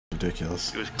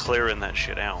ridiculous. He was clearing that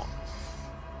shit out.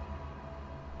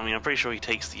 I mean, I'm pretty sure he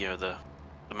takes the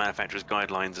manufacturer's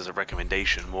guidelines as a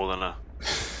recommendation more than a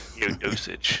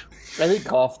dosage. I think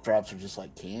cough drops are just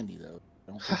like candy, though.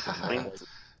 I don't think they have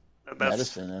like That's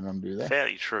medicine in them, do they?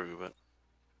 fairly true, but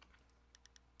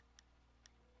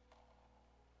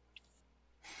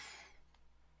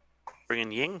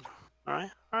bringing Ying. All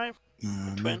right.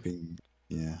 Maybe,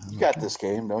 yeah. You got this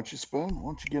game, don't you, Spoon? Why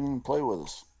don't you get in and play with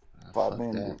us?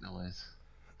 5-man group. Noise.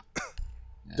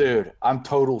 Yeah. Dude, I'm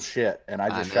total shit, and I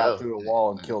just shot know. through a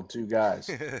wall and killed 2 guys.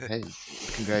 Hey,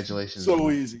 congratulations. So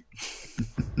easy.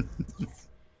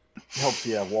 Helps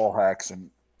you have wall hacks and.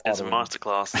 It's a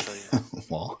masterclass. I tell you.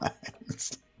 Wall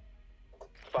hacks.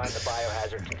 Find the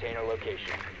biohazard container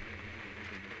location.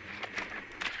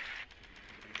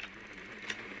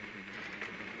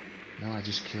 No, I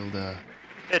just killed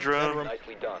Bedroom.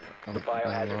 Nicely done. Oh, The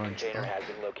biohazard Lawrence. container has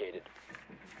been located.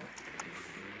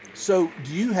 So,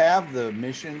 do you have the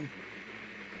mission?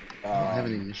 I don't have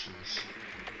any missions.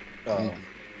 Not Not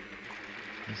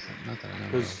that I know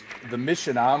because the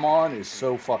mission I'm on is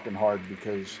so fucking hard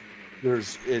because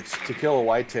it's to kill a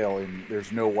whitetail and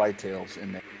there's no whitetails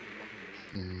in there.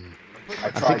 I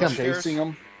tried think I'm- chasing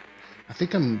them. I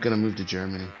think I'm gonna move to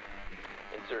Germany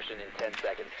Insertion in 10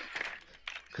 seconds.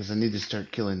 because I need to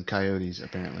start killing coyotes.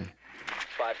 Apparently.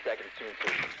 5 seconds to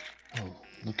insertion. Oh,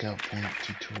 lookout point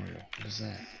tutorial. What is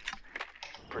that?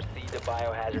 Proceed to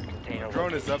biohazard container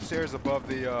Drone is location. upstairs above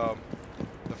the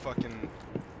fucking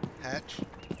hatch.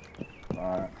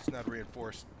 Alright. It's not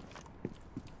reinforced.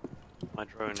 My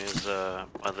drone is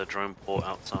by the drone port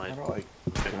outside. How do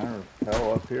can I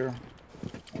rappel up here?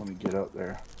 I want to get up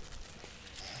there.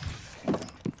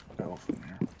 Rappel from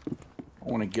here. I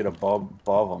want to get above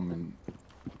them and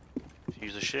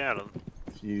Use the shit out of them.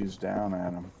 fuse down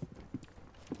at them.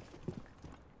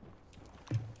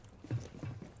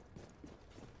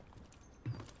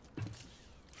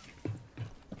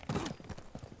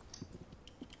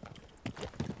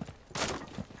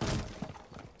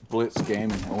 Blitz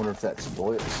gaming. I wonder if that's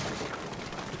Blitz.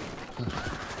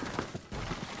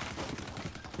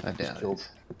 I doubt Killed. it.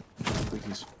 I think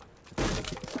he's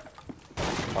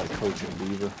probably coaching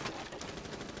Beaver.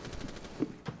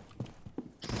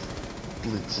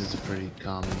 Blitz is a pretty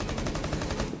common.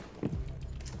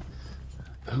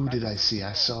 Who did I see?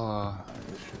 I saw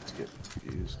This shit's getting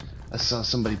confused.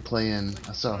 somebody playing.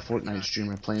 I saw a Fortnite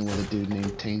streamer playing with a dude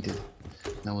named Tainted,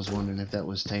 and I was wondering if that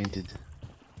was Tainted.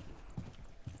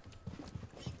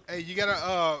 Hey, you got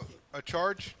a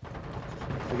charge?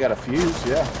 We got a fuse,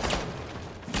 yeah.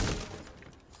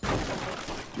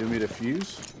 Give me the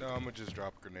fuse. No, I'm gonna just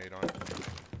drop a grenade on it.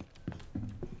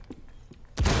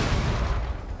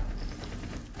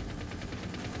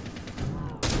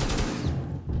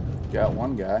 Got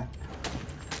one guy.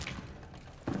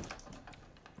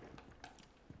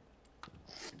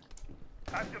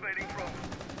 Activating drone.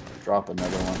 Drop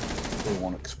another one. We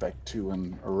won't expect 2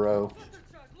 in a row.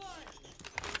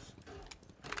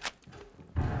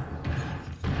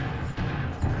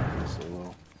 Just a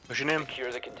little. Pushing in.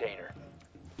 Secure the container.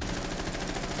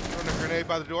 Throwing a grenade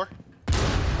by the door.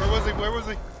 Where was he? Where was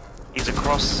he? He's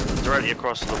directly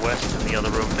across to the west in the other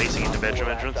room facing into bedroom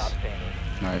Op 4 entrance. last op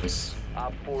standing. Nice.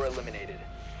 Op 4 eliminated.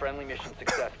 Friendly mission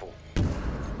successful.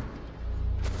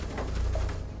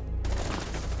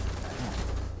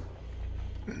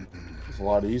 It's a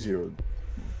lot easier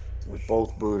with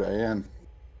both Buddha and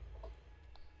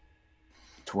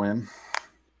Twin.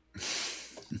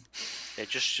 Yeah,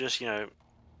 just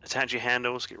attach your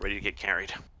handles, get ready to get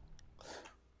carried.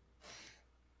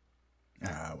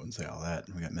 I wouldn't say all that.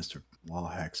 We got Mr. Wall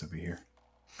Hacks over here.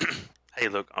 Hey,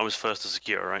 look, I was first to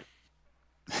secure, right?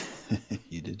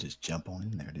 You did just jump on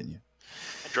in there, didn't you?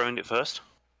 I droned it first.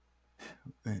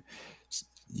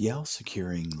 Yell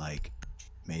securing like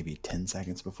maybe 10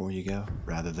 seconds before you go,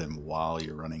 rather than while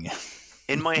you're running in.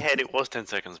 In my head, it was 10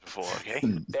 seconds before, okay?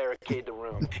 Barricade the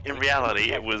room. In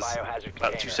reality, it was Biohazard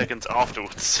about 2 container. seconds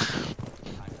afterwards.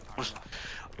 I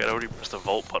had already pressed the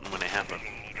vault button when it happened.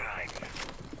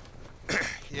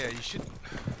 Yeah, you should.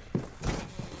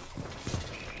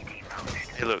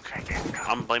 Hey, look,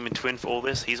 I'm blaming Twin for all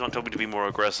this. He's not told me to be more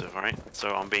aggressive, alright? So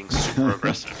I'm being super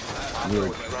aggressive. You're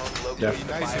Drone located It'd be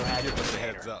the nice if you biohazard give us a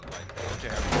container. heads up, like, okay,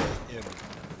 I'm in.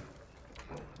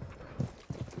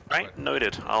 Right?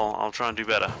 Noted. I'll try and do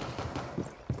better.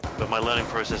 But my learning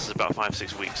process is about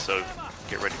 5-6 weeks, so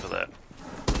get ready for that.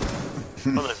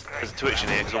 Oh, there's a Twitch in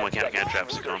here because all my can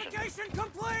traps are gone.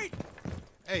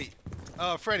 Hey,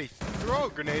 Phreddie, throw a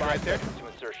grenade 5 right there. seconds to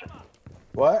insertion.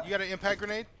 what? You got an impact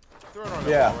grenade? Throw it on the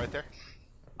Yeah. wall right there.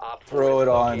 Op 4 Throw is it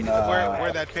on, located the Where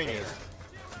biohazard that ping is.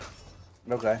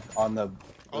 container. Okay, on the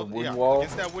Oh, wooden yeah, wall?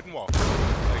 against that wooden wall.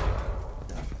 Like,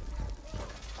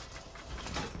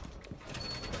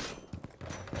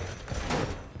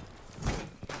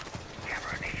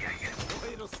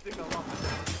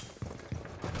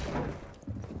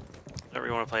 I don't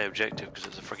really want to play objective because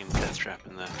there's a freaking death trap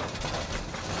in there.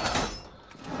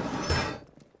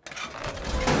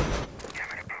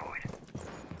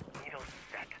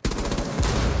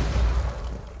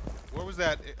 where was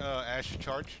that Ash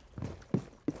charge?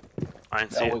 I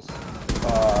didn't see That it. was,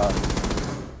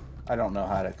 I don't know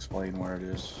how to explain where it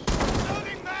is.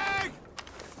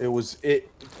 It was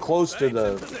close to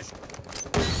the.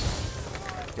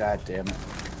 God damn it!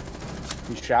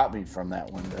 He shot me from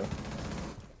that window.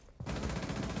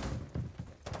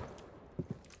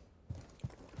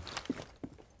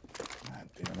 God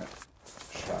damn it!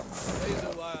 Shot me.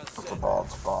 That's a bald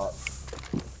spot.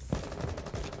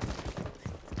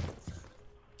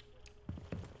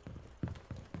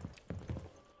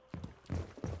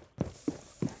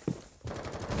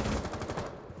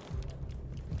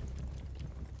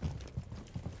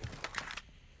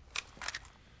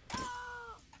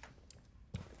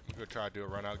 I'm gonna try to do a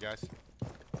run out, guys.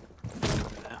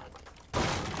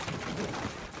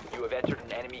 You have entered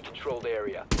an enemy-controlled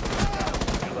area.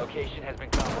 Your location has been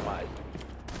compromised.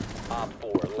 Op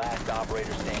 4, last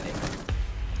operator standing.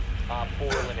 Op 4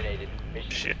 eliminated.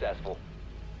 Mission Shit. successful.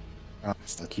 Oh,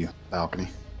 stuck you. Balcony.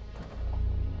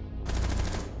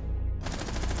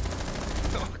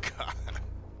 Oh god.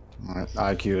 My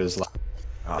IQ is like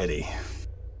Eddie.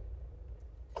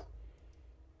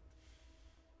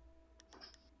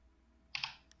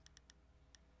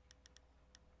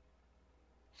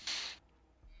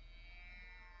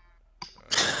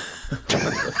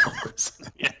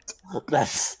 Yeah.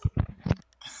 That's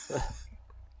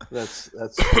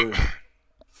Spoon.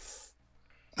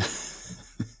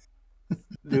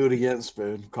 Do it again,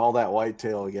 Spoon. Call that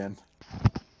whitetail again.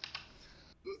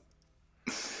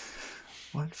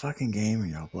 What fucking game are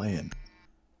y'all playing?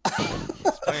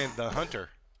 He's playing the hunter.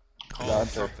 Call The him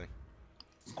hunter. something.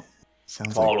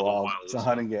 Sounds Call like it the wild. Wild. It's a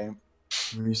hunting game.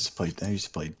 I used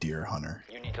to play Deer Hunter.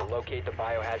 You need to locate the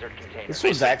biohazard container. This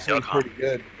one's actually Duck Hunt. pretty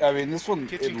good. I mean, this one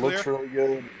Kitchen it looks clear? really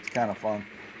good. It's kind of fun.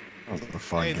 That was a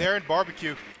fun Hey, game. they're in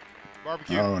barbecue.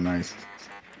 Barbecue. Oh, nice.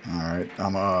 All right,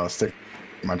 I'm stick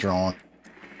my drone.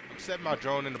 I'm setting my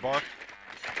drone in the bar.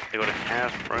 They got a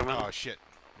half Roman. Oh shit.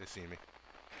 They see me.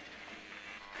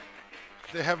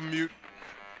 They have a mute.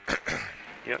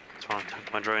 Yep, that's why I'm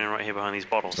tucking my drone in right here behind these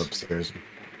bottles. It's upstairs.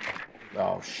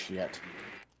 Oh shit.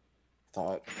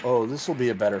 Thought, oh, this will be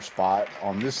a better spot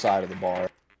on this side of the bar.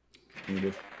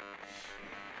 Needed.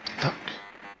 Fuck.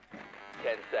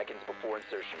 10 seconds before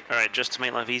insertion. Alright, just to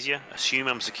make life easier, assume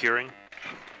I'm securing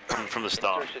from the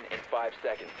start. Insertion in 5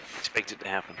 seconds. Expect it to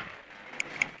happen.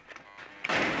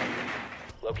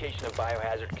 Location of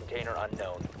biohazard container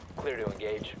unknown. Clear to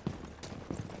engage.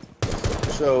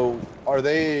 So, are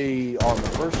they on the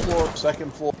first floor,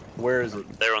 second floor? Where is it?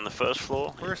 They're on the first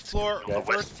floor. First floor, Okay. first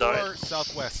West floor, side.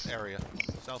 southwest area.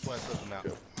 Southwest of the map.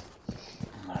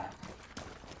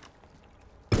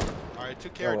 Alright,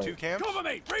 took care Oh, of wait. 2 camps. I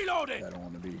don't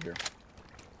want to be here.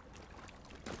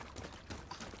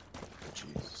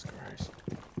 Jesus Christ.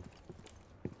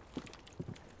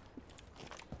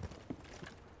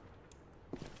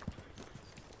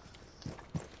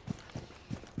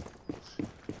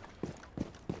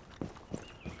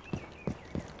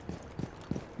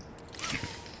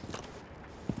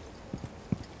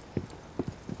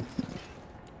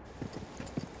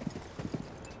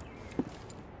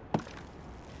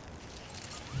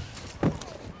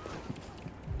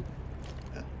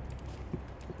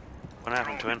 What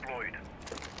happened to him?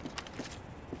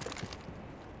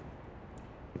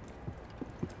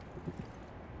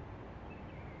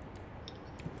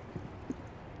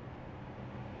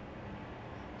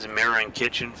 There's a mirror in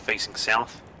kitchen facing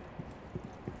south.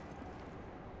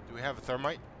 Do we have a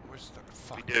thermite? Where's the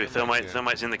fuck? We do. Thermite's here.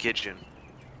 Thermite's in the kitchen.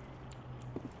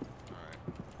 Alright.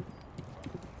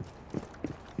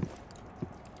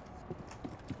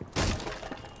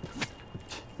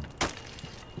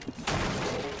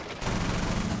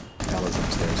 Ella's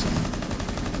upstairs.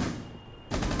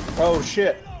 Oh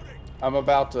shit. I'm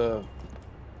about to.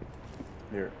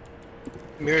 Here.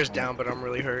 Mirror's down, but I'm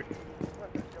really hurt.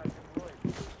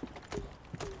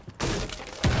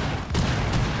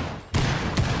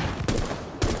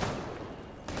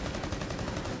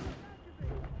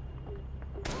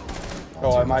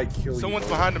 Oh, I might kill you. Someone's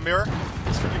though. behind the mirror. Give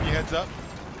you a heads up.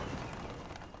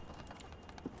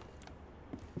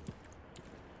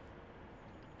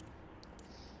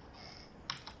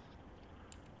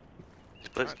 Is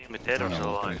Blitzkrieg dead or still Can you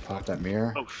alive? pop that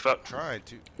mirror? Oh fuck. Trying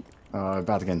to.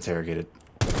 About to get interrogated.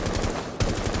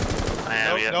 I am,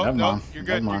 Nope, yeah. nope, Never nope. mind. You're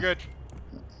Never good. You're mind. good.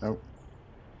 Nope.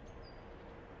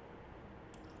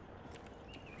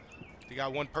 You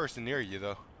got one person near you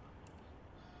though.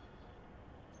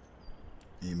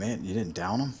 You didn't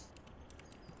down him?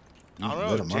 You I lit don't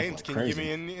know. 'em up James, like can you give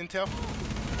crazy. me any intel?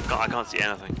 I can't see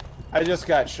anything. I just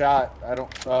got shot. I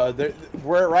don't.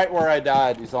 We're right where I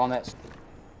died. He's on that.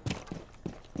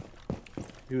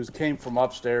 He came from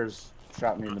upstairs,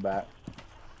 shot me in the back.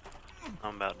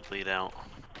 I'm about to bleed out.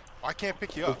 I can't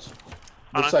pick you up.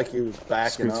 Looks like he was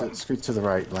backing up. Scoot to the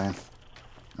right, Lamb.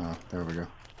 Oh, there we go.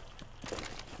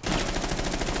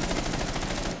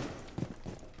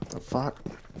 The fuck?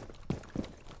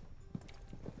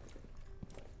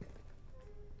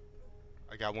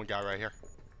 I got one guy right here.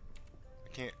 I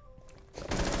can't.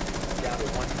 Down to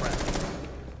one friendly.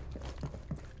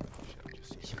 Shit, I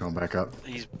just He's going back up.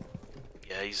 He's...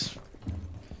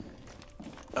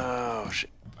 Oh, shit.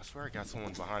 I swear I got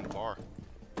someone behind the bar.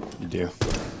 You do.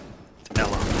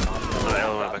 Ella. Oh,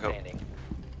 Ella went back up. Outstanding.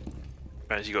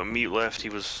 Right, you got mute left. He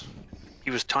was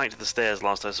tight to the stairs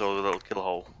last I saw the little kill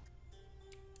hole.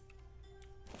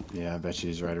 Yeah, I bet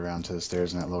she's right around to the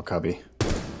stairs in that little cubby.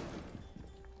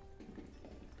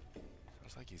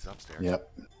 Looks like he's upstairs.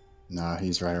 Yep. Nah,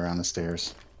 he's right around the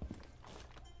stairs.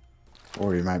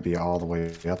 Or he might be all the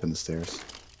way up in the stairs.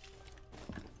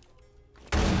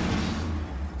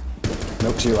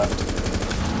 Nope, to your left.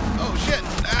 Oh shit!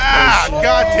 Ah!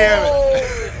 God damn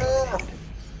it!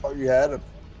 Oh, you had him.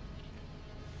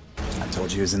 I told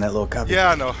you he was in that little cubby.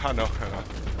 Yeah, I know.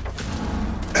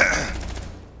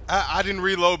 I didn't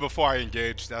reload before I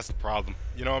engaged. That's the problem.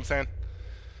 You know what I'm saying?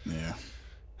 Yeah.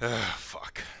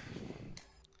 Fuck.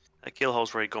 That kill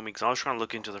hole's where he got me because I was trying to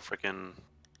look into the freaking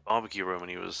barbecue room and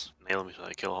he was nailing me to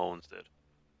that kill hole instead.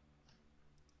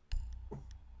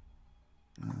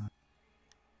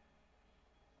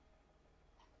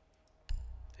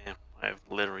 Damn, I have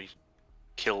literally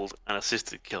killed and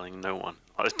assisted killing no one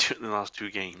in the last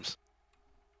 2 games.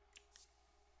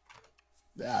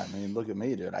 Yeah, I mean, look at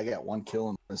me, dude. I got 1 kill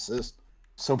and an assist.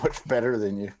 So much better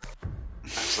than you.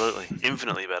 Absolutely,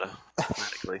 infinitely better.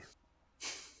 Automatically.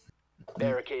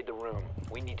 Barricade the room.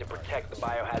 We need to protect the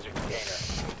biohazard container.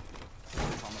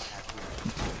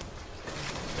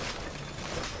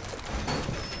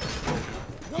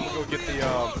 I'm gonna go get the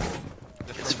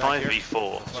It's from back here.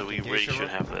 5v4, so we Fucking really geisha should room.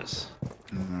 have this.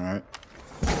 Alright.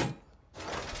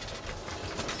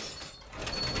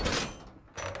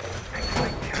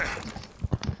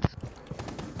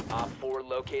 Op 4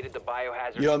 located the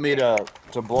biohazard You want me container.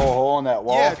 to blow a hole in that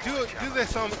wall? Yeah, do the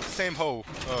same hole,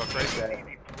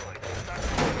 Phreddie.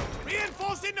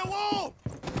 Reinforcing the wall!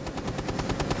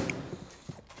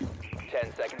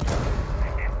 10 seconds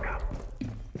left.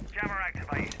 Jammer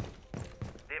activated.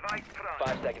 Device front.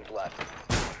 5 seconds left.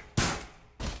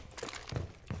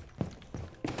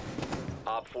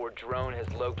 Op 4 drone has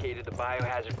located the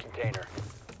biohazard container.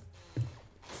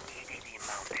 EDD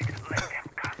mounted. Let them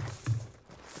come.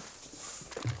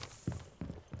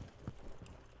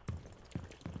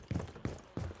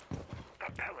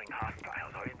 Propelling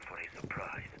hostiles are in for a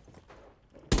surprise.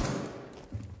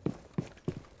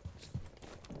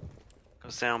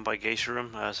 Goes down by geisha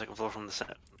room, 2nd floor from the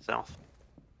south.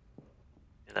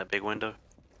 In that big window.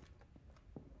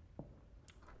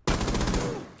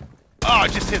 Oh, I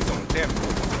just hit someone. Damn it.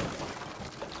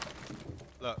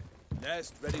 Look,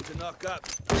 Nest ready to knock up.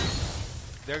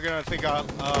 they're gonna think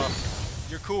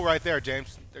you're cool right there,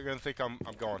 James. They're gonna think I'm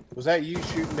going. Was that you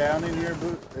shooting down in here,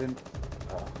 boot? And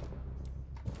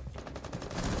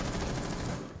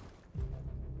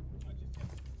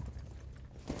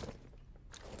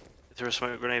Threw a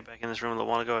smoke grenade back in this room a little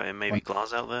while ago, and maybe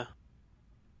glass out there.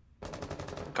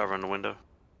 Covering the window.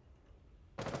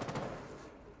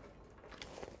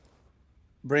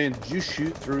 Brian, did you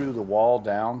shoot through the wall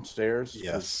downstairs? 'Cause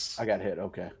Yes. I got hit.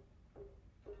 Okay.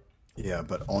 Yeah,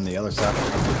 but on the other side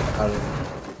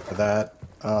of that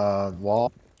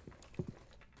wall.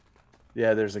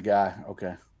 Yeah, there's a guy.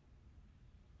 Okay.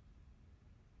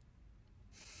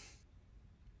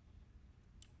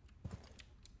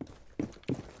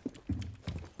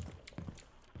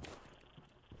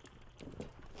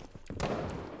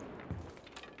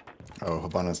 Oh,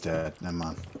 Habana's dead. Never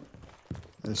mind.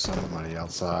 There's somebody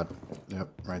outside. Yep,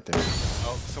 right there.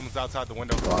 Oh, someone's outside the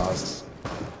window. Glass.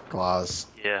 Glass.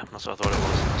 Yeah, that's what I thought it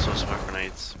was. I saw smoke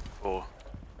grenades before.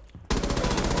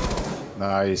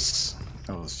 Nice.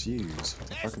 Oh, it's fuse. What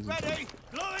the fuck is this? Ready!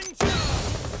 Blowing charge!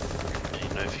 Yeah,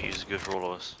 you know, fuse is good for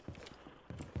all of us.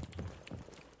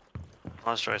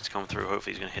 Last tries to come through.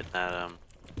 Hopefully, he's gonna hit that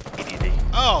EDD.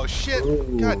 Oh shit!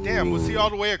 God damn, was he all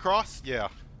the way across? Yeah.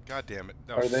 God damn it.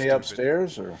 That Are was they stupid.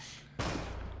 upstairs or?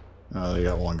 Oh, they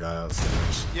got one guy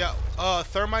upstairs. Yeah,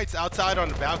 Thermite's outside on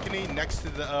the balcony next to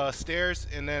the stairs,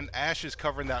 and then Ash is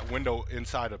covering that window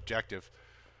inside objective.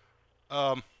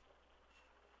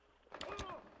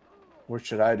 What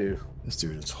should I do? This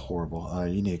dude is horrible.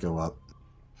 You need to go up.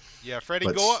 Yeah, Phreddie,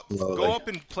 But go slowly. up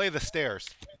and play the stairs.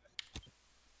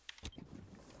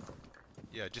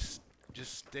 Yeah, just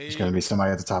stay. There's gonna be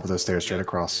somebody at the top of those stairs straight Yeah,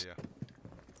 across. yeah.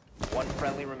 One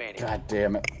friendly remaining. God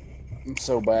damn it! I'm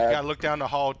so You bad. gotta look down the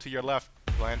hall to your left,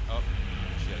 Glenn. Oh,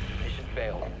 shit. Mission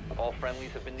failed. All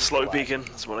friendlies have been Slow neutralized. peeking.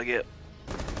 That's what I get.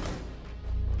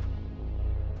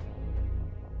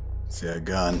 See a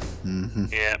gun. Mm-hmm.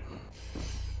 Yeah.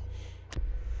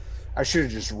 I should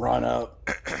have just run up.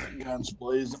 Guns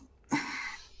blazing.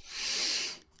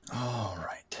 All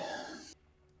right.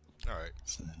 All right.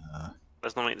 So,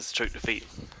 Let's not make this a choke defeat.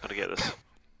 Gotta get this.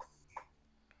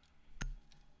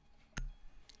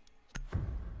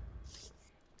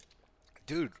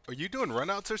 Dude, are you doing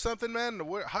runouts or something, man?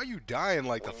 How are you dying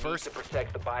like the We first? need to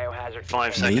protect the biohazard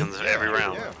 5 container. seconds of every Yeah,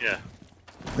 round. yeah.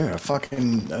 Yeah. yeah,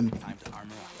 fucking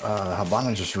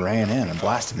Habana just ran in and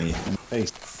blasted me in the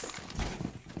face.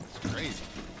 It's crazy.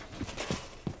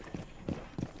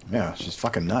 Yeah, she's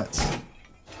fucking nuts.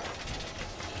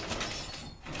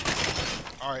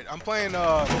 All right, I'm playing.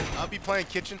 I'll be playing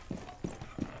kitchen.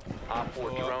 Op 4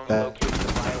 drone That- located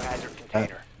the biohazard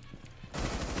container.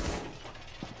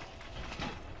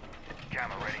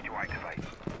 Jammer ready to activate.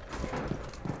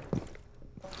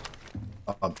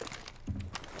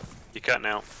 You cut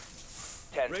now.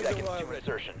 10 seconds to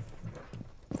insertion.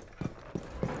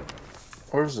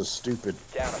 Where's the stupid?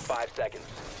 Down to 5 seconds.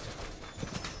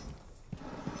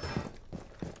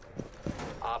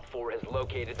 Op 4 has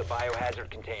located the biohazard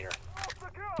container.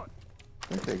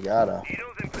 I think they gotta.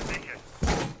 Needles in position.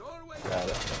 Got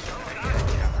it.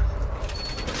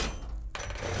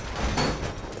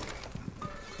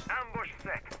 Ambush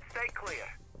set. Stay clear.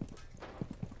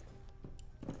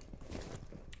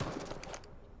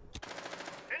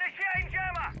 Initiating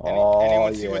jammer. Oh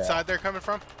Anyone see yeah. what side they're coming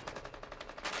from?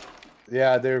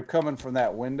 Yeah, they're coming from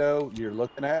that window you're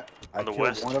looking at. I On the killed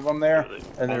west? one of them there, Yeah,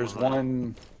 and they- there's on the-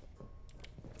 one.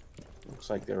 Looks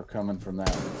like they were coming from that.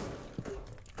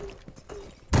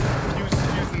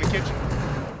 Fuse in the kitchen.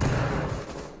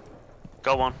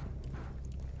 Got one.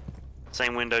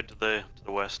 Same window to the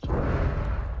west.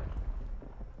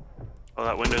 Oh,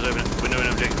 that window's open. Window and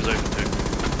objective is open too.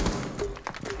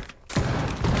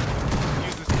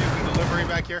 Fuse is fusing delivery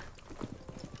back here.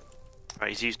 Right,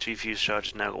 he's used 2 fuse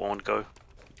charges. Now got 1 to go.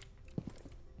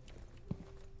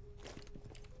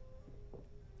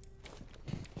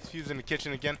 He's fusing the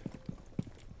kitchen again.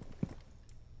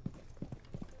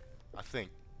 I think.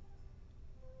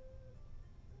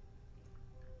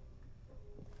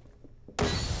 I'm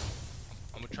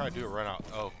gonna try to do a run out.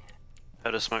 Oh,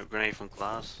 Heard a smoke grenade from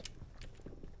glass.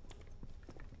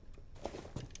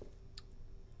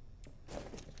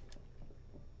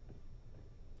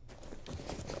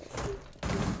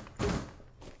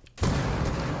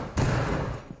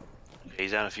 Okay,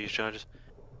 he's out of fuse charges.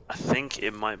 I think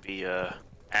it might be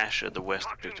Ash at the west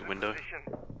objective window.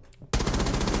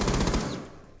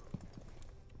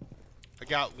 I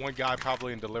got one guy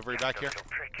probably in delivery back here.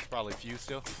 It's probably fused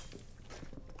still.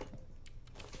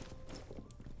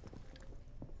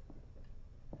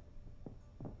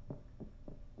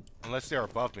 Unless they're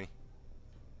above me.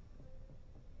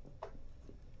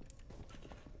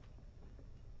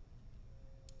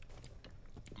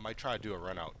 I might try to do a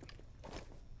run out.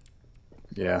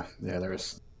 Yeah,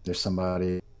 there's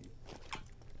somebody.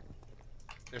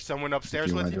 There's someone If upstairs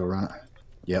you want with to do you? a run?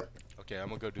 Yep, Okay, I'm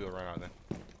gonna go do a run out then.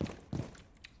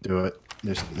 do it.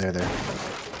 They're there.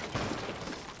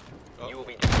 Oh, You will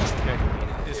be okay. in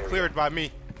this It's area. cleared by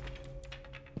me.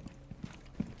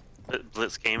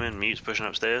 Blitz came in. Mute's pushing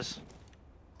upstairs.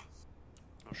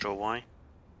 Not sure why.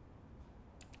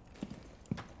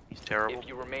 He's terrible. If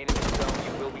you remain in the zone,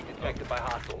 you will be detected by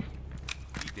hostiles.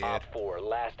 He did. Op 4,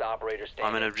 last operator I'm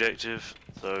standing. in objective,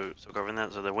 so covering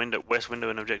that. So the west window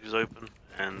and objective is open,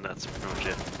 and that's pretty much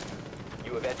it.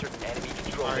 You have entered an enemy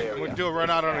controlled Alright, area. I'm gonna do a run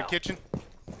out on the Now. kitchen.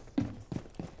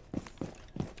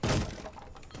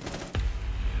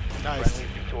 Nice.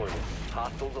 Friendly victorious.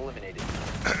 Hostiles eliminated.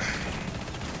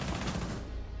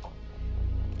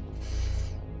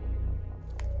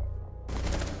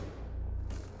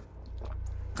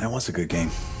 That was a good game.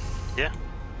 Yeah.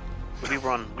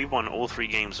 We won all 3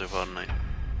 games so far tonight.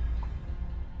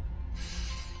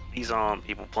 These aren't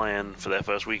people playing for their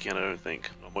first weekend, I don't think.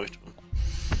 Not most of them.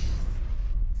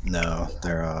 No,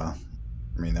 they're I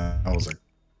mean, that was like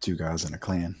 2 guys in a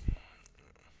clan.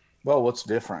 Well, what's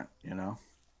different, you know?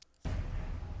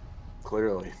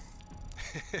 clearly.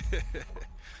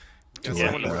 Got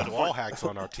Yeah, someone yeah. with wall hacks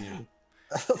on our team.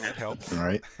 That helps.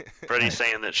 Right? Phreddie's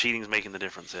saying that cheating's making the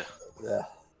difference here. Yeah.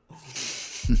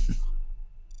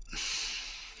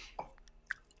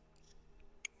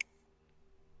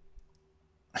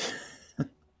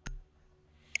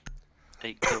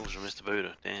 Eight kills from Mr.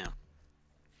 Buddha. Damn.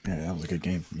 Yeah, that was a good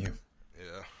game from you.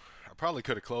 Yeah. I probably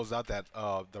could have closed out that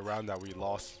the round that we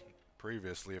lost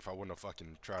previously if I wouldn't have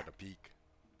fucking tried to peek.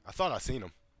 I thought I seen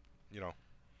him. You know.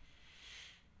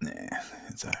 Nah,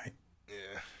 it's alright.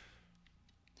 Yeah.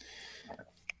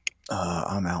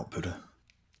 I'm out, Buddha.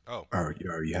 Oh. Or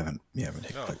you haven't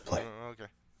hit No. click play. Okay.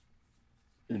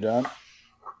 You done?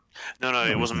 No,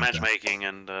 it No, wasn't he's not done. matchmaking,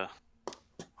 and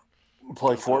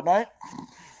Play Fortnite?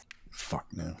 Fuck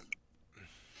no.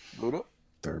 Buddha?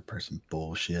 Third person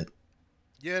bullshit.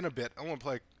 Yeah, in a bit. I want to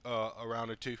play a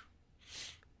round or two.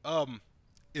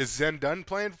 Is Zen done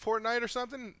playing Fortnite or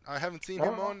something? I haven't seen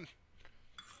him on.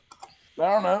 I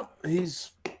don't know.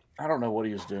 I don't know what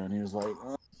he was doing. He was like,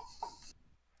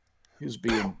 he was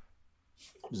being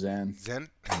Zen. Zen?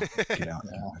 Get out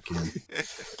now again.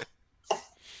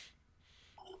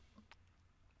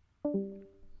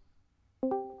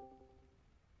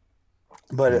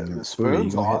 But Buddha, the you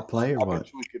spoon's gonna on. hit play or I what?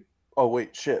 bet you we could. Oh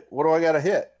wait, shit. What do I gotta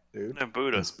hit, dude? no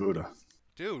Buddha. It's Buddha.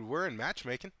 Dude, we're in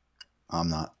matchmaking. I'm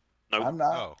not. Nope. I'm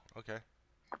not. Oh, okay.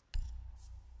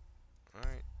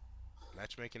 Alright.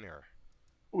 Matchmaking error.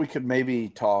 We could maybe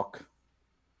talk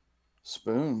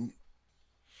Spoon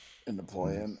into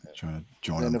playing. Trying to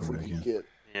join And him if we Buddha could again. get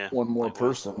Yeah. one more Like what?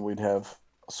 person, we'd have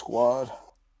a squad.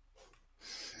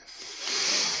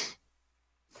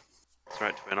 That's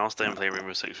right, Ben. I'll stay and play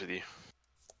Rainbow Six with you.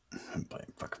 I'm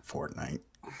playing fucking Fortnite.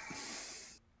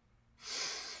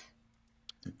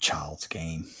 Child's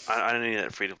game. I don't need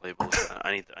that free to play bullshit.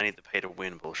 I need the pay to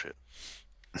win bullshit.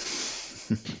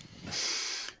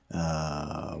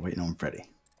 Waiting on Phreddie.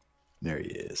 There he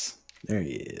is. There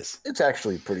he is. It's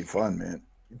actually pretty fun, man.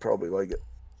 You probably like it.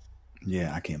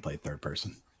 Yeah, I can't play third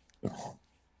person.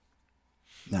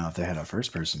 Now, if they had a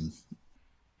first person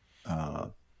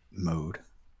mode,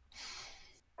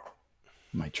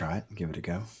 might try it and give it a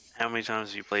go. How many times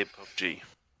have you played PUBG?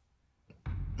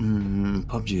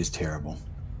 PUBG is terrible.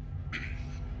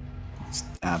 It's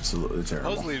absolutely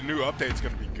terrible. Supposedly the new update's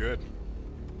gonna be good.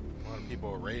 A lot of people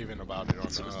are raving about it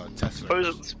on test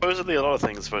servers. Supposedly a lot of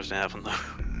things are supposed to happen though.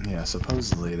 Yeah,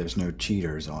 supposedly there's no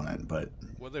cheaters on it, but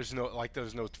Well, there's no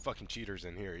fucking cheaters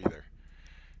in here either.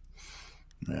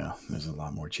 yeah, there's a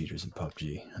lot more cheaters in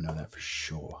PUBG. I know that for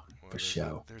sure. Well, For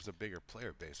sure. There's a bigger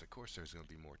player base. Of course, there's gonna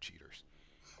be more cheaters.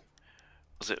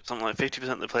 Was it something like 50%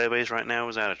 of the player base right now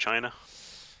is out of China?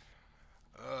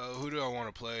 Who do I want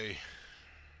to play?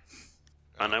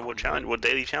 I know what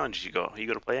daily challenges you got. You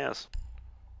got to play as.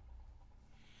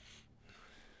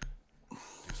 Do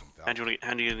some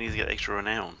How do you need to get extra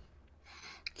renown?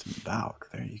 Some Valk.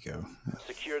 There you go.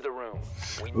 Secure the room.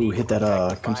 We Ooh, need hit to that,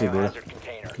 protect the come see, Buddha. biohazard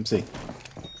container. Come see.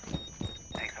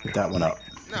 Hit that one up.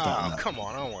 Hit that one No, up. come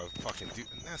on. I don't want to fucking do.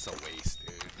 That's a waste,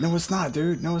 dude. No, it's not,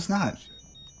 dude. No, it's not.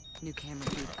 New camera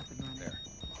feed up and running. There.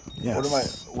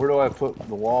 Yes. Where do I put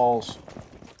the walls?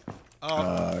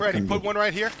 Phreddie, come put get- one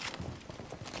right here.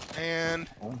 And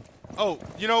oh,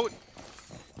 you know,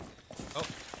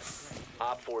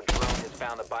 Op 4 drone has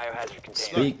found the biohazard container.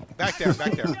 Speak. back there,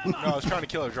 back there. No, I was trying to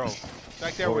kill a drone.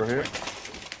 Back there Over with here?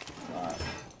 Twin.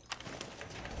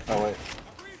 Oh wait.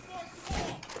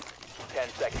 10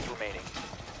 seconds remaining.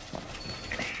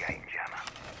 Initiating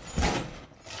jammer.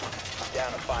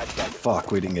 Down to 5 seconds.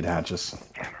 Fuck, we didn't get hatches.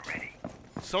 Jammer ready.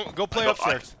 So go play I got-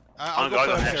 upstairs. I'll I go got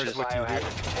play hatches. upstairs with you, dude.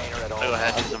 Biohazard container at all I got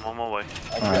times. hatches. I'm on my way.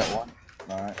 I got one.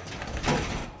 All right.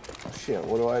 Shit.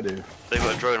 What do I do? They've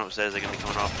got a drone upstairs. They're gonna be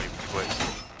coming after me pretty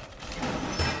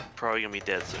quick. Probably gonna be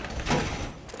dead soon.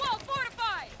 Wall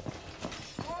fortified!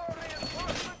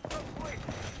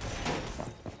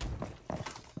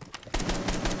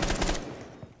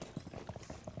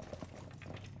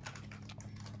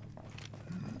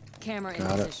 Camera in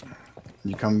Got it. position.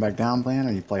 You coming back down, plan,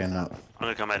 or you playing up? I'm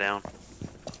gonna come back down.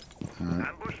 Alright.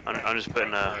 I'm just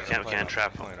putting a camp can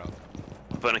trap. Playing up.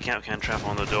 Putting a camp can trap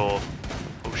on the door.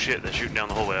 Oh shit! They're shooting down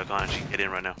the hallway. I can't actually get in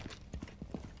right now.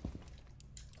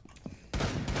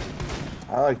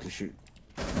 I like to shoot.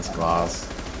 That's glass.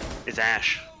 It's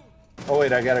Ash. Oh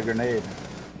wait, I got a grenade.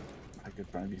 I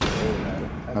could probably throw it at it.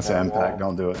 At That's that an impact. wall.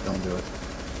 Don't do it. Don't do it.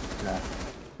 Yeah.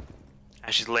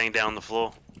 Ash is laying down on the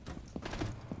floor.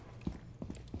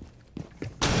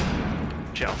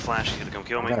 Shit! I'm Flash. He's gonna come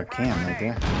kill I me. got a cam right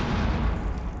there.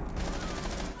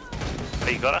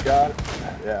 Hey, you got it? Got it.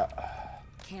 Yeah.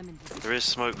 Cam in position. There is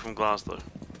smoke from glass though.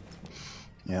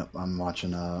 Yep, I'm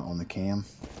watching on the cam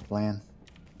plan.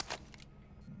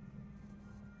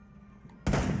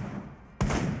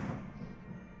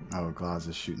 Oh, Glaz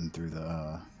is shooting through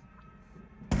the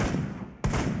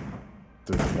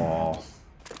wall.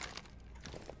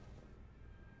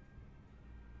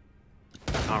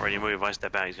 Can't really move. If I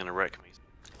step out, he's gonna wreck me.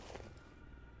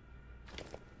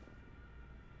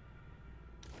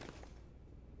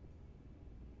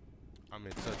 I'm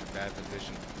in such a bad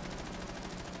position.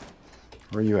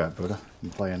 Where you at, Buddha? You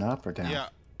playing up or down? Yeah.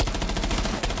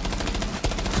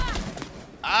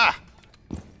 Ah!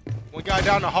 One guy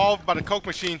down the hall by the Coke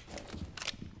machine.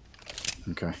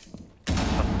 Okay.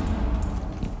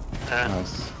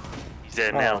 Nice. He's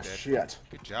dead now. Oh, shit.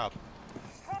 Good job.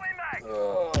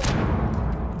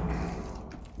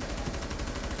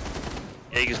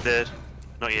 Jaeger's dead.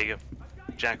 Not Jaeger.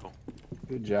 Jackal.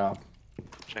 Good job.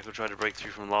 Jackal tried to break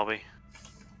through from the lobby.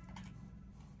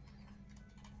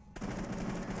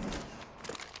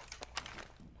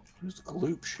 Who's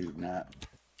Gloop shooting at?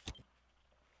 I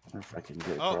wonder if I can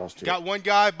get Oh, across to got one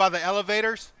guy by the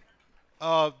elevators.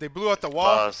 They blew out the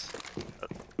wall. Buzz.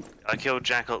 I killed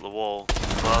Jackal at the wall.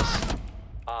 Buzz.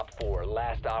 Op 4,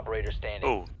 last operator standing.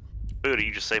 Oh, Buddha,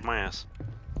 you just saved my ass.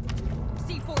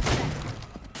 C4 set.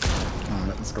 Oh,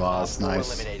 that's Glaz. Op 4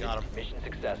 Nice. eliminated. Got him. Mission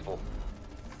successful.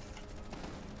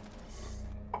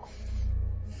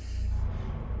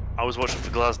 I was watching for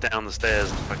Glass down the stairs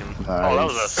and fucking. Oh, that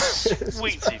was a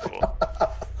sweet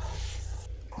C4.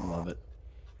 I love it.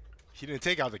 He didn't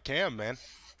take out the cam, man.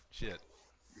 Shit.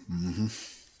 Mm-hmm.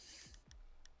 He's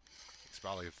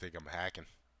probably think I'm hacking.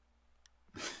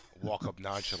 Walk up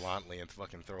nonchalantly and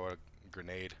fucking throw a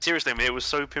grenade. Seriously, man, it was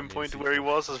so pinpointed where he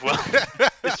was as well.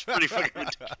 It's pretty fucking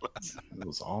ridiculous. It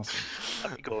was awesome.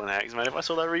 I'd be calling hacks, man. If I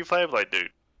saw that replay, I'd be like, dude,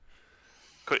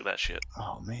 quick that shit.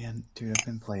 Oh man, dude, I've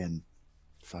been playing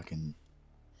fucking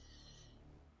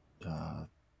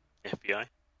FBI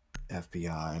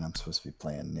FBI, and I'm supposed to be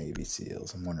playing Navy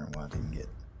SEALs. I'm wondering why I didn't get.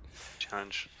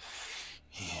 challenge.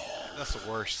 That's the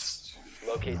worst.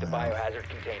 Locate the biohazard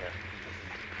container.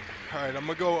 Alright, I'm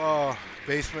gonna go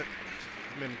basement.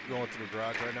 I'm going through the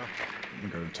garage right now. I'm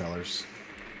gonna go to Tellers.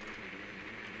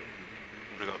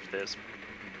 I'm gonna go upstairs.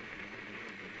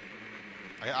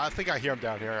 I think I hear him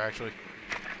down here actually.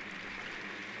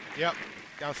 Yep,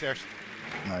 downstairs.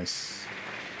 Nice.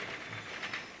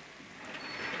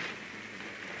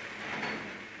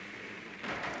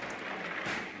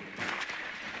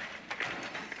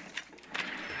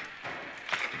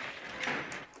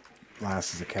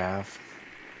 Last is a calf.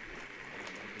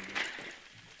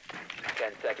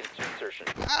 10 seconds to insertion.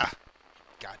 Ah!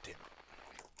 God damn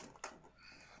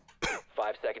it.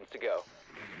 5 seconds to go.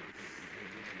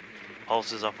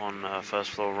 Pulse is up on first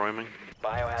floor roaming.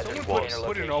 Biohazard Someone container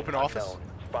put it in an location open office. unknown.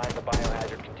 Find the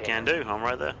biohazard container. Can do. I'm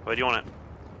right there. Where do you want it?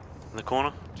 In the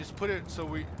corner? Just put it so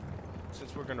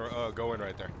since we're gonna go in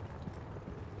right there.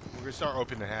 We're gonna start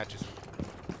opening the hatches.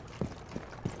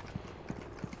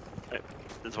 Yep.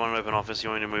 There's one open office. You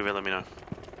want me to move it? Let me know.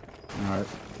 Alright.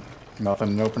 Nothing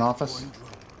in open office?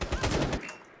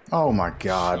 Oh my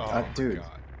god. Oh, Dude,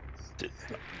 God.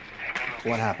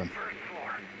 what happened?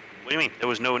 What do you mean? There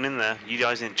was no one in there. You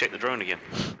guys didn't check the drone again.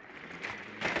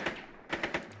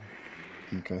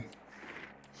 Okay.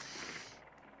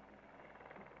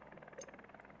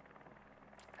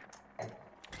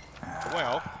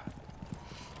 Well,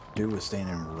 Dude was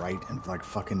standing right, and like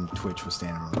fucking Twitch was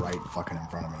standing right fucking in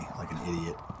front of me, like an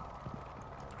idiot.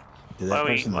 Did that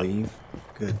person leave?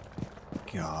 Good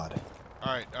God.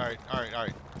 alright.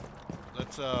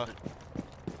 Let's go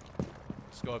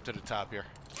up to the top here.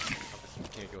 Obviously we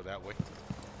can't go that way.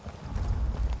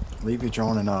 Leave your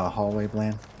drone in a hallway,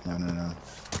 Bland? No. No,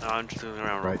 I'm just looking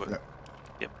around real Right quick. there.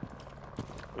 Yep.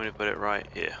 I'm gonna put it right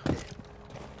here.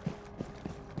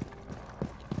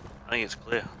 I think it's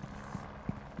clear.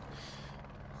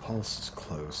 Pulse is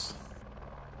close.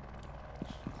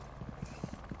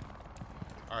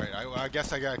 Alright, I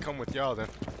guess I gotta come with y'all then.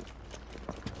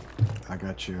 I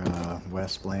got your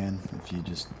west, Bland. If you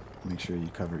just make sure you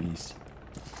cover east.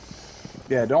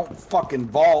 Yeah, don't fucking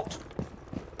vault.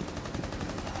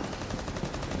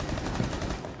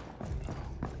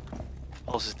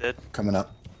 Pulse is dead. Coming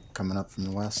up from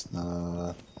the west.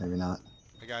 Maybe not.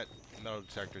 I got no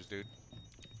detectors, dude.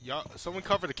 Y'all, someone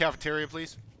cover the cafeteria,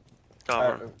 please.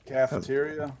 Cover.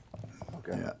 Cafeteria.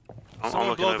 Okay. Yeah. I'm Someone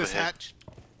looking blow over this here. hatch.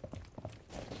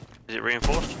 Is it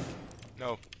reinforced?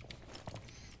 No.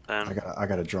 I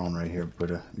got a drone right here,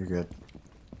 Buddha. You're good.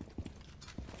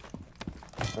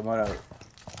 I'm gonna.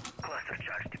 Cluster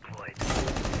charge deployed.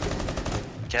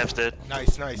 Cap's dead.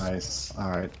 Nice. Nice. All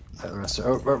right.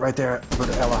 Oh, right there,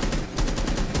 Buddha. Ella.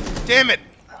 Damn it!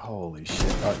 Holy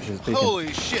shit. Oh, she's peeking.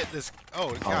 Holy shit! This.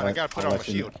 Oh god! I gotta put on my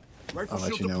shield. I'll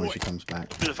let you know when she comes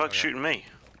back. Who the fuck's shooting me?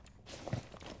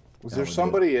 Was there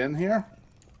somebody in here?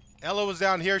 Ella was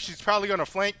down here. She's probably gonna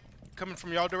flank, coming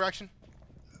from y'all direction.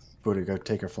 Booty, go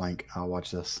take her flank. I'll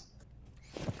watch this.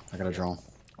 I got a drone.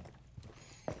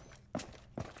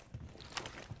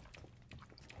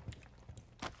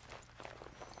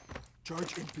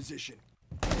 Charge in position.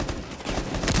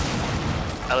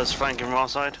 Ella's flanking from our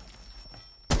side.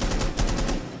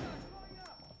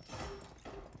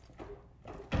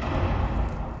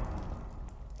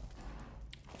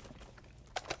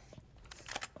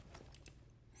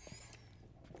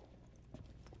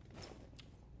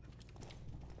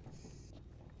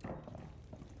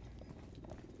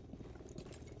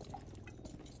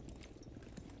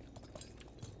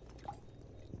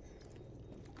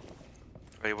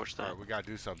 Ready, watch that. Alright, we gotta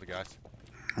do something, guys.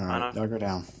 Alright, I'll go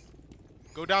down.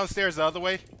 Go downstairs the other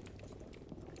way.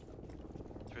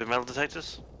 Through the metal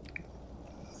detectors?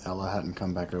 Ella hadn't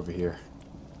come back over here.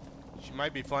 She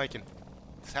might be flanking.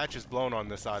 This hatch is blown on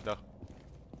this side, though.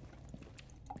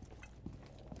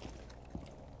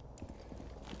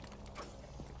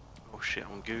 Oh shit,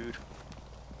 I'm good.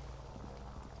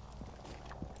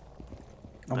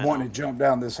 I'm wanting to jump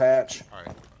down this hatch.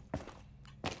 Alright.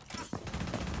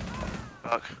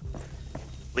 Fuck.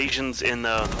 Legion's in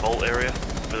the vault area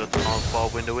where the bar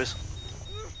window is.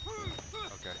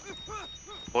 Okay.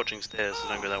 Watching stairs, so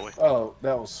don't go that way. Oh,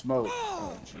 that was smoke.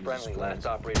 Oh, Jesus Friendly, Christ. last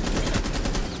operator.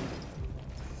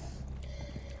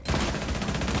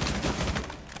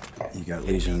 You got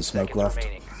Legion and smoke left.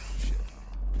 Remaining.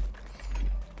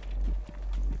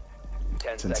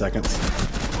 10 seconds.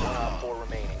 4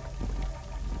 remaining.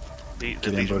 The Get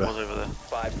in, Legion Buddha. was over there.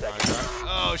 5 seconds.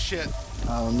 Oh shit!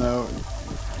 Oh no.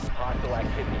 Hostile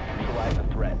activity. Neutralize the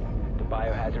threat. The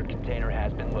biohazard container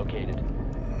has been located.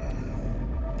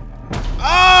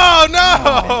 Oh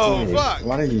no! Dude, Fuck!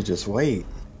 why didn't you just wait?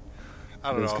 I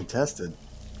It don't was know. contested.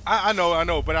 I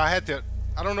know, but I had to.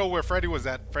 I don't know where Phreddie was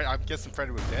at. I'm guessing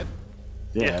Phreddie was dead.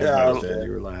 Yeah, Yeah, I you was were dead. dead.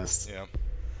 You were last. Yeah.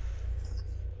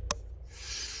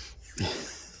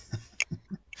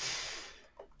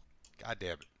 God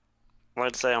damn it.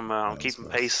 I'd say I'm That was keeping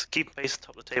close. pace. Keeping pace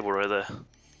atop the table right there.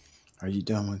 Are you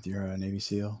done with your Navy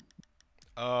SEAL?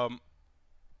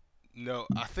 No,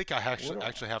 I think I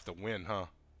actually have to win, huh?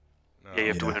 No, Yeah, you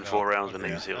have to win 4 rounds with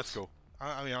okay, Navy SEALs. That's cool.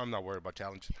 I mean, I'm not worried about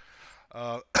challenges.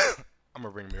 I'm gonna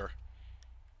bring a mirror.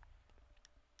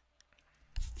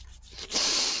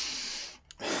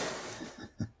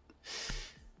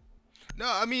 No,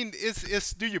 I mean,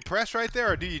 it's do you press right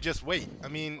there or do you just wait? I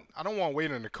mean, I don't want to wait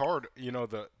in the car, you know,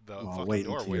 the Well, fucking wait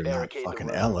door until you're waiting. not Barricade the fucking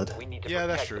room. Ellid. We need to Yeah,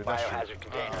 that's protect true. the That's true. biohazard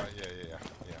container. Yeah.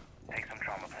 Take some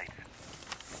trauma plates.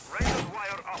 Rails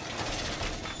wired up.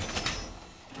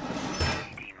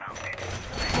 CD mounted.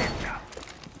 Heads up.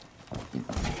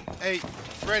 Hey,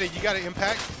 Phreddie, you got an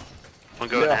impact? I'm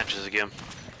going Yeah. hatches again.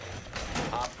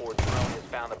 Op 4 drone has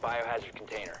found the biohazard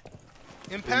container.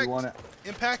 Impact, want it?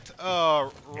 impact,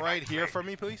 right here for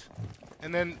me, please.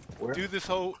 And then Where? do this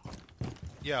whole,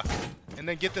 yeah, and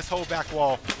then get this whole back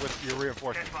wall with your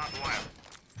reinforcement. Headlock wire.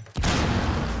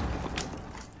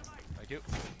 Thank you.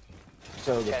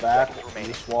 So the 10 back, seconds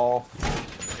remaining. this wall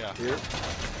Yeah. here.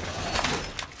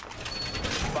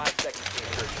 5 seconds to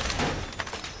insertion.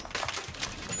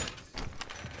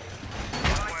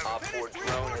 Op 4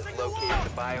 drone has located the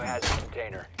biohazard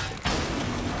container.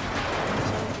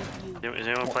 Is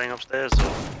anyone playing upstairs?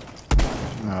 Or?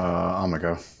 I'm gonna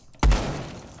go.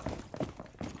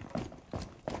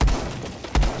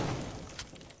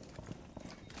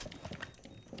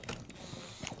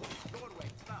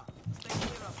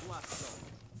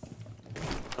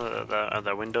 At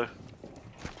that window.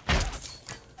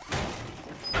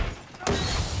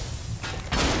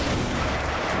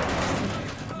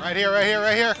 Right here, right here,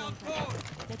 right here.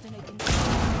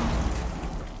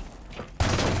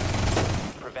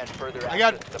 Prevent further I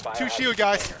got access to the 2 biohazard shield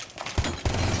guys. container.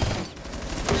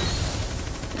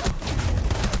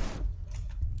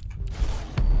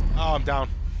 Oh, I'm down.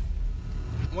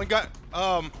 One got,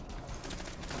 one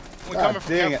coming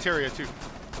from dang it. cafeteria too.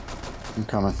 I'm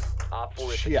coming. Op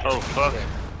 4 is Shit. Oh fuck!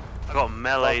 I got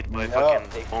meleeed by fucking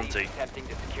They Monty. ceased attempting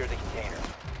to secure the container.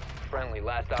 Friendly,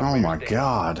 last Oh operator my standing.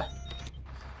 god.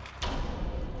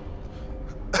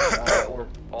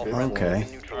 All Okay. friendly have been Alright,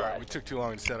 we neutralized. took too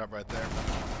long to set up right there.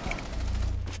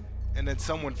 And then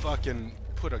someone fucking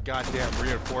put a goddamn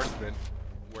reinforcement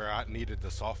where I needed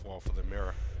the soft wall for the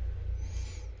mirror.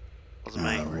 Wasn't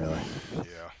me. Oh, really?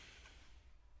 Yeah.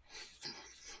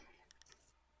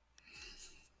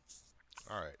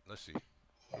 Alright, let's see.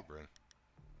 Who bring?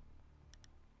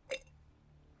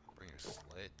 Bring a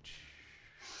sledge.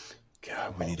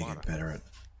 We need to get better at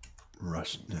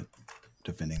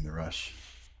defending the rush.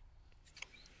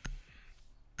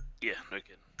 Yeah, no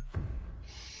kidding.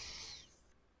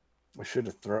 We should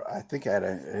have thrown. I think I had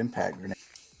an impact grenade.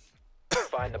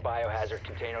 Find the biohazard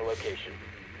container location.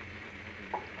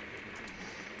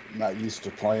 I'm not used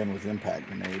to playing with impact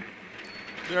grenade.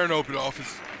 They're an open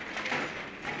office.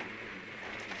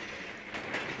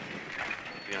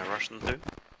 You gonna rush them too?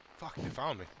 Fuck, they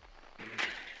found me.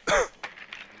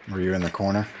 Were you in the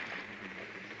corner?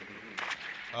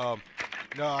 No,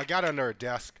 I got under a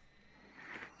desk.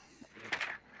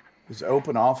 Is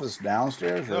open office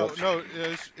downstairs? Or No,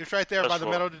 it's right there by the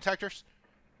floor. metal detectors.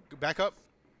 Go back up.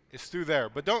 It's through there,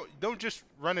 but don't just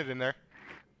run it in there.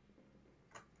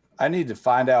 I need to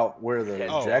find out where the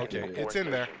Oh, objective okay. is. It's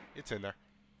in there. It's in there.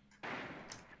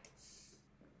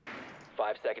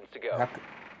 5 seconds to go.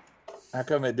 How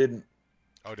come it didn't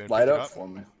Oh, didn't light pick it up for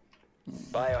me?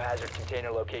 Biohazard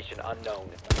container location unknown.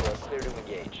 You are clear to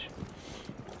engage.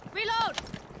 Reload!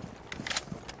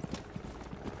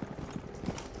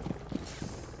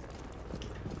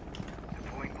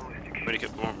 Want me to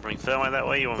bring thermite that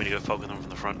way? Or you want me to go focus them from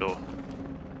the front door?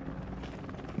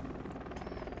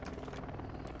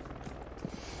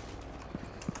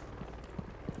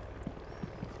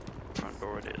 Front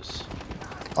door it is.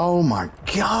 Oh my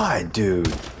god,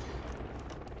 dude.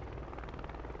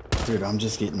 Dude, I'm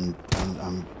just getting...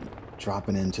 I'm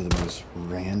dropping into the most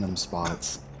random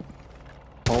spots.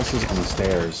 Pulse is on the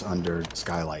stairs under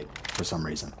skylight for some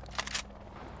reason.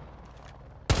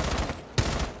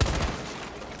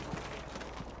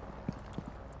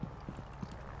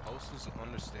 Pulse is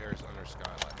on the stairs under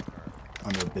skylight. Right.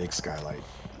 Under a big skylight.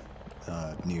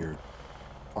 Near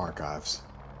archives.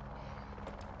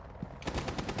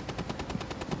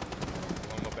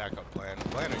 One more backup plan.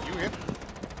 Plan, are you in?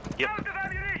 Yep.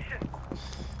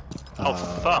 Oh,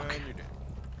 fuck.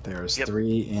 There's Yep.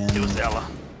 3 in... It was Ella.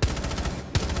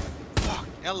 Fuck,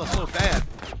 Ella's so bad.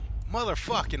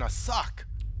 Motherfucking, I suck.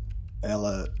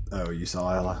 Ella... Oh, you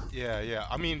saw Ella? Yeah.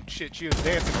 I mean, shit, she was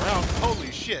dancing around. Holy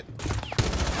shit.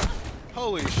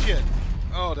 Holy shit.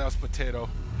 Oh, that was potato.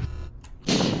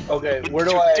 Okay, where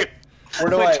do You're I? We're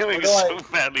doing so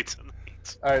badly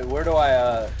tonight. All right, where do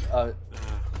I?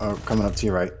 Oh, coming up to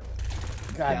your right.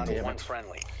 God Down to damn one it!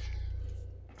 friendly.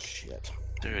 Shit.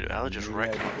 Dude, Ella just You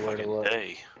wrecked had my nowhere to fucking look.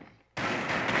 day.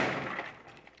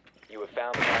 You have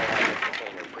found the biohazard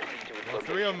container. Proceed to its Well,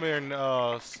 location. 3 of them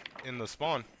are in the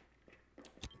spawn.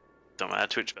 Don't matter,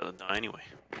 Twitch better die anyway.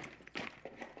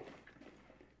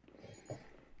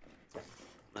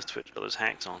 Let's Twitch got those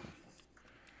hacks on.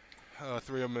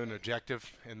 3 of them in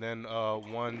objective, and then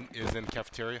 1 is in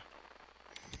cafeteria.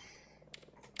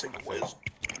 Take a whiz.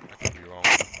 I could be wrong.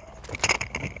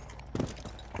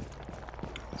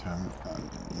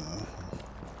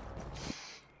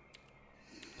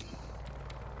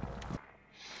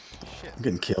 Shit. I'm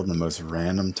getting killed in the most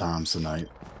random times tonight.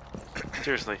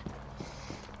 Seriously.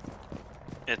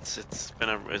 It's been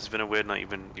a weird night. You've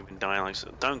been dying like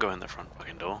so. Don't go in the front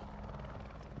fucking door.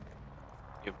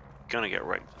 You're gonna get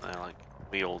raped there, like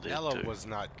we all did. Ella too. was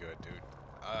not good, dude.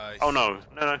 Oh no.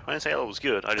 I didn't say Ella was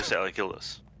good. I just said Ella killed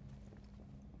us.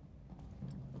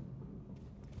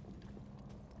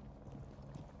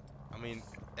 I mean,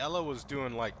 Ella was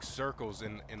doing like circles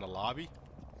in the lobby,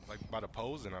 like by the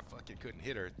pose, and I fucking couldn't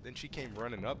hit her. Then she came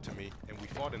running up to me, and we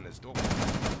fought in this door.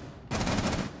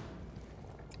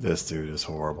 This dude is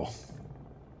horrible.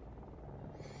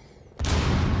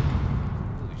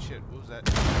 Holy shit, what was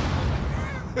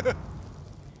that?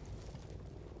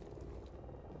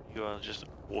 You are just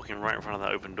walking right in front of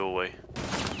that open doorway.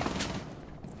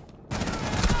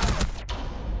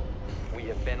 We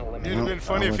have been It'd eliminated. have been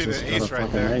funny if you'd have ace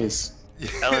right there. Ace.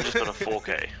 Ella just got a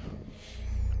 4K.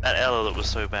 That Ella that was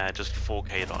so bad just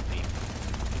 4K'd on me.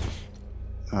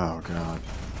 Oh god.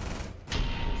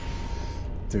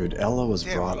 Dude, Ella was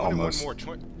Damn, brought I wanted almost... one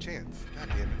more chance. God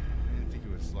damn it. I didn't think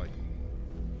it was like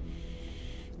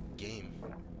game.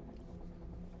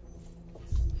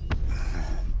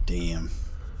 Damn.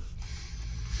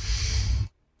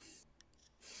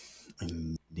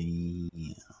 Damn.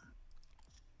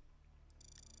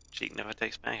 Cheek never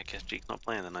takes back. I guess Cheek's not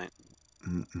playing tonight.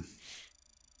 Mm-mm.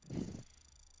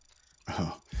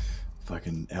 Oh,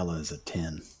 fucking Ella is a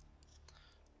 10.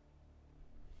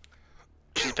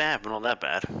 She's bad, but not that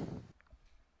bad.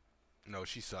 No,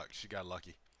 she sucked. She got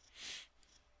lucky.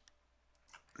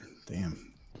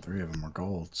 Damn, 3 of them are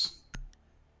golds.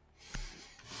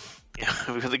 Yeah,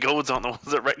 because the golds aren't the ones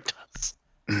that wrecked us.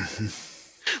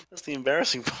 That's the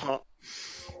embarrassing part.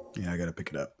 Yeah, I gotta pick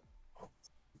it up.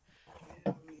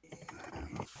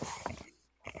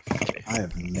 I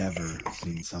have never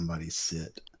seen somebody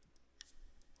sit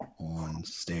on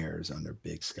stairs under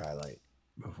big skylight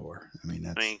before. I mean,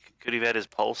 that's. I mean, could he have had his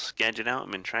pulse gadget out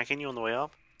and been tracking you on the way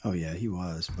up? Oh yeah, he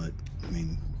was, but I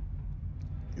mean,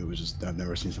 it was just I've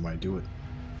never seen somebody do it.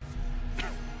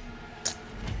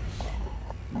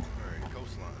 Alright,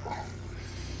 coastline.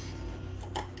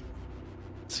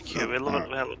 Secure. We had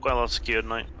quite a lot of secure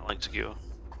tonight. I like secure.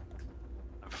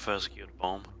 I prefer secure to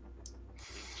bomb.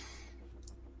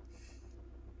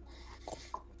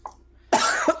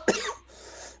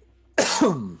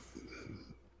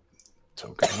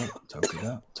 Toke it up, toke it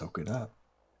up, toke it up.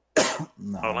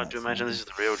 No, I'd like to imagine this is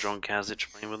the real John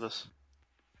Kazich playing with us.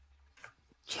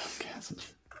 John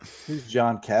Kazich. Who's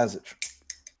John Kazich?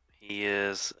 He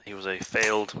was a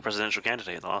failed presidential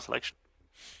candidate in the last election.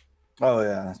 Oh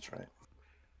yeah, that's right.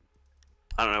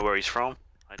 I don't know where he's from.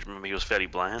 I just remember he was fairly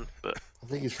bland, but I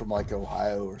think he's from like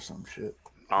Ohio or some shit.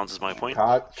 answers my point.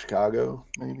 Chicago,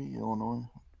 maybe Illinois.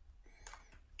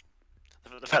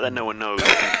 The fact that no one knows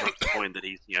proves the point that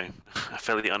he's, a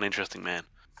fairly uninteresting man.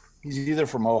 He's either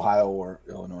from Ohio or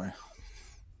Illinois.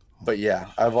 But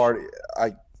yeah, I've already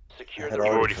You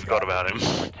already forgot about him.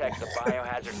 Protect the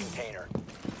biohazard container.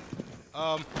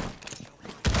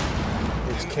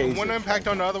 It's One impact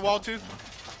on the other wall too.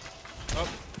 Oh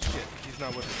shit, he's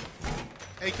not with us.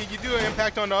 Hey, can you do an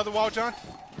impact on the other wall, John?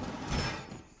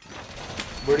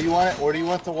 Where do you want it? Where do you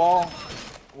want the wall?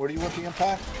 Where do you want the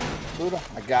impact? Buddha?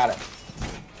 I got it.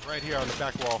 Right here on the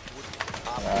back wall.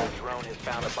 Op drone has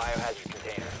found a biohazard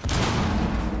container.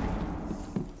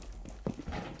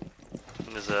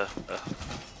 There's a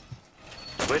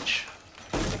switch.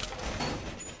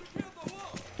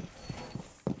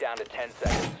 Down to 10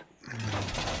 seconds.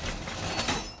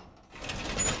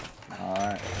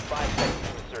 Alright. 5 seconds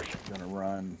to insertion. Gonna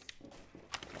run.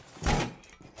 I'm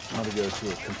gonna go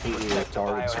to a completely Protect the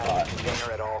retarded biohazard spot.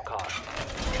 container at all costs.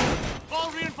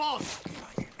 All reinforced.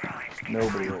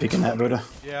 Nobody. Picking that, Buddha?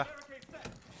 Yeah.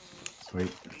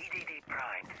 Sweet. EDD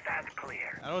Prime, stand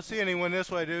clear. I don't see anyone this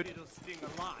way, dude. It'll sting a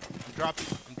lot. I'm dropping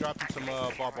some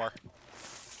bar bar.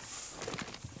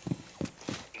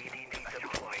 EDD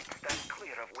deployed, stand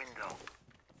clear of window.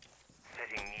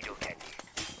 Setting needle candy.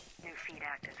 New feed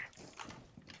active.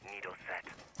 Needle set.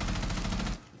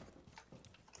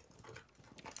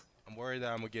 I'm worried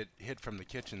that I'm gonna get hit from the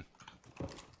kitchen.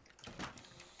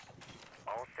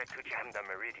 All set to jam the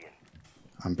meridian.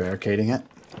 I'm barricading it.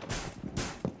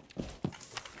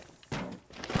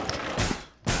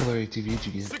 What color ATV did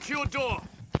you get? Secure door.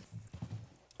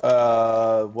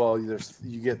 Well,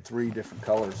 you get 3 different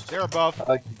colors. They're above. I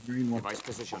like the green one. Device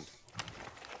positioned.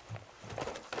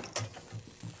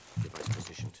 Device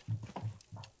positioned.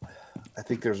 I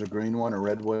think there's a green one, a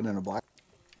red one, and a black.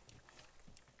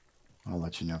 I'll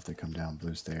let you know if they come down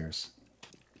blue stairs.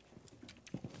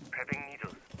 Prepping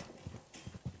needles.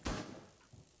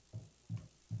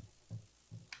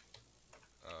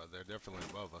 They're definitely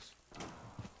above us.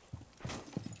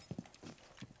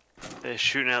 They're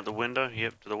shooting out the window.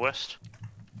 Yep, to the west.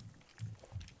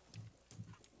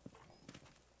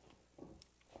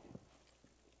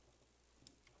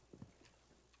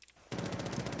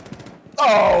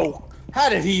 Oh! How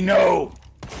did he know?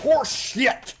 Horse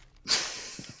shit!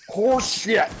 Horse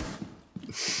shit!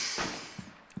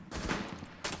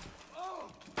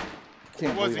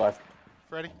 Can't Where was believe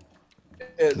he? Phreddie?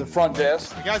 The front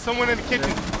desk. We got someone in the kitchen.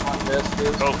 Front desk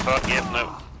is. Oh fuck! Yep,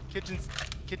 no.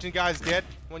 Kitchen guy's dead.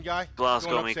 One guy. Glass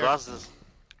Going got me. upstairs.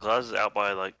 Glass is out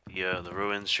by like the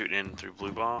ruins, shooting in through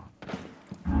blue bar.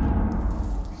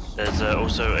 There's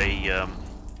also a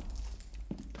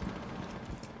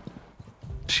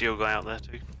shield guy out there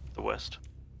too, the west.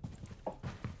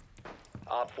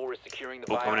 Op 4 is securing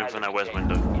the All coming in from that west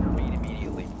container. window. Intervene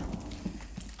immediately.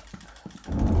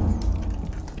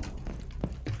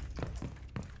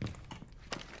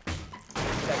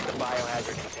 Protect the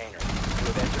biohazard container. You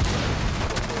have entered the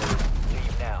area.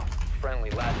 Leave now.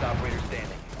 Friendly, last operator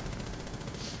standing.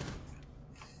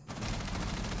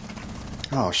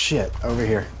 Oh shit! Over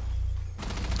here.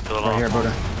 Kill it Right here, off.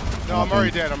 Buddha. No, I'm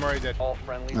already dead. I'm already dead. All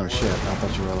friendly. Oh shit! I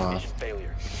thought you were alive. Mission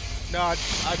failure. No, I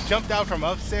jumped out from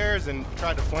upstairs and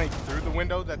tried to flank through the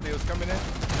window that they was coming in.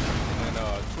 And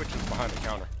then Twitch was behind the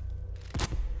counter.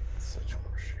 Such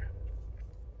horseshit.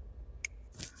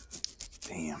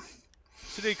 Damn.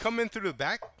 So they come in through the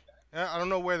back? I don't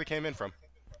know where they came in from.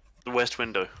 The west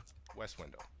window. West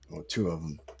window. Well, 2 of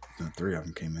them. No, 3 of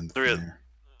them came in. Three of there.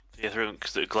 Yeah, through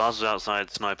because the glass was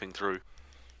outside sniping through.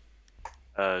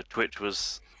 Twitch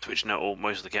was twitching out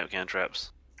most of the Capcan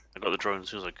traps. I got the drone as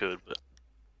soon as I could, but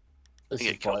This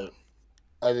Yeah, is probably,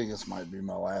 I think this might be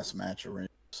my last match of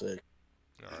Rainbow Six.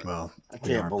 Alright. Well, I we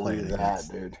can't are believe playing that,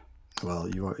 against- dude. Well,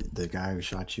 you are the guy who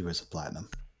shot you is a platinum.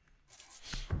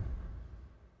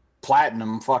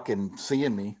 Platinum fucking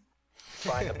seeing me.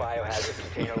 Find the biohazard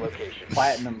container location.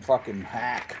 Platinum fucking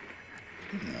hack.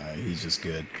 He's just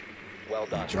good. Well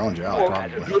done. He droned you out, Well,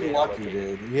 probably. good lucky,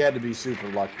 dude. He had to be super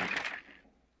lucky.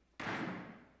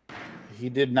 He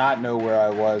did not know where I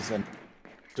was, and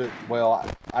well,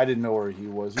 I didn't know where he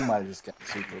was. He might have just got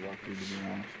super lucky, to be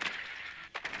honest.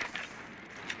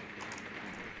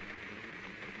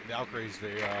 Valkyrie's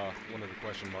the one of the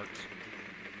question marks.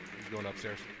 He's going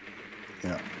upstairs.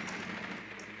 Yeah.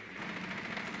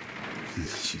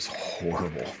 She's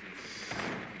horrible.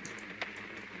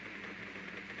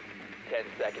 10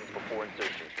 seconds before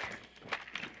insertion.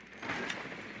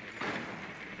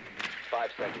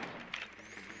 5 seconds.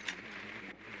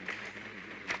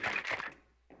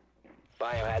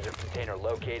 Biohazard container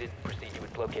located. Proceed to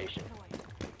its location.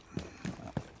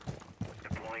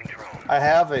 Deploying drone. I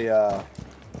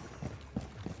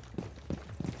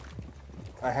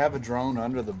have a drone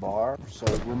under the bar, so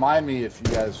remind me if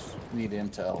you guys need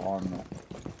intel on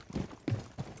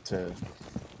to.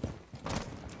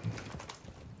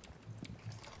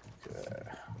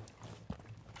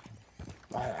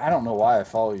 I don't know why I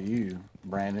follow you,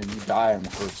 Brandon. You die in the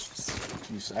first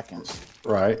few seconds.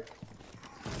 Right.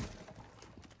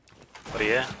 But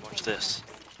yeah, watch this.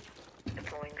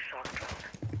 Deploying shock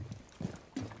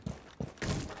drone.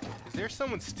 Is there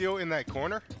someone still in that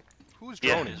corner? Who's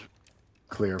Yeah, droning?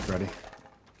 Clear, Phreddie.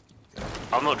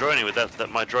 I'm not droning with that. That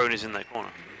my drone is in that corner.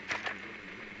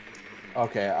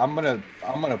 Okay, I'm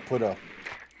gonna put a.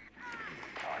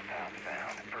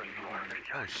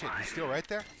 Oh shit, he's still right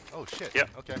there? Oh shit. Yep.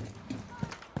 Okay.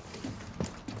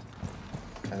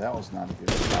 Okay, that was not a good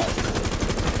shot.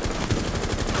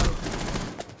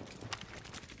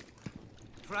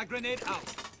 Frag grenade out.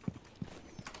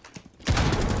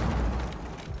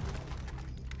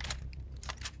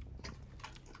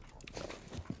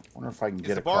 Wonder if I can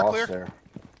get the bar across clear? there.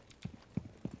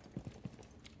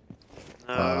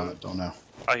 Don't know.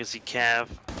 I can see Cav.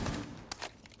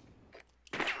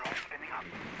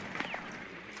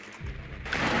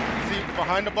 Is he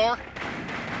behind the bar?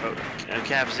 Oh,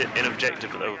 Cav's in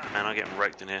objective. Oh man, I'm getting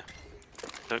wrecked in here.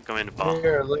 Don't come in the bar.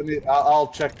 Here, let me. I'll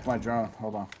check my drone.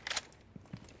 Hold on.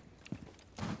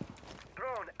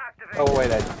 Drone activated. Oh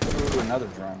wait, I threw another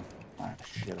drone. Ah,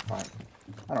 shit, if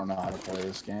I don't know how to play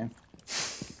this game.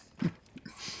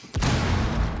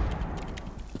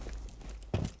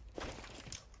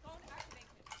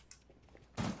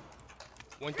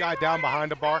 One guy down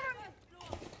behind the bar.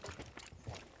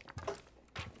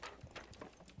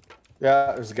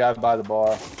 Yeah, there's a guy by the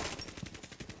bar.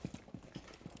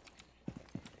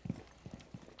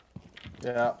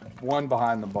 Yeah, one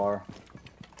behind the bar.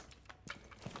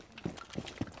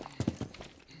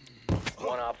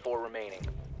 1 op 4 remaining.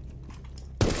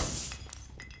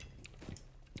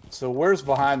 So where's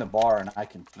behind the bar? And I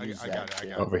can I fuse got that. it, I shit.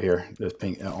 got it. Over here. There's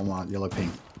pink. On yellow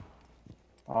pink.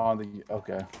 On the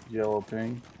yellow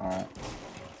ping. All right.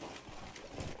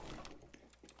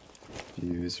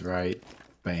 Fuse right.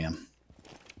 Bam.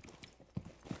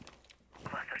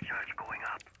 Cluster charge going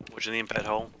up. Watching the impact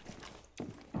hole.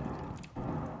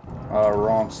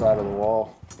 Wrong side of the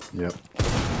wall. Yep.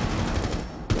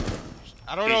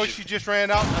 I don't know if she just ran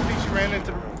out. I think she ran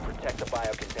into the Protect the bio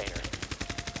container.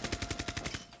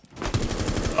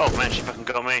 Oh man, she fucking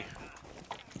got me.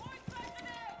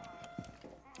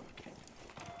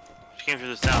 She came through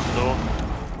the south door.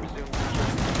 Resume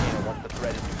securing the container once the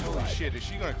threat is Holy neutralized. shit, is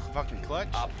she gonna fucking clutch?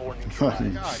 Op 4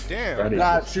 neutralized. God damn. Phreddie.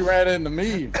 God, she ran into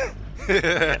me.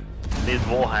 Need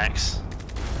wall hacks.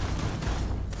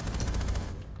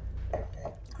 Yeah,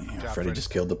 job, Phreddie Phreddie. just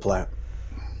killed the plat.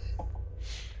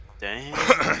 Damn.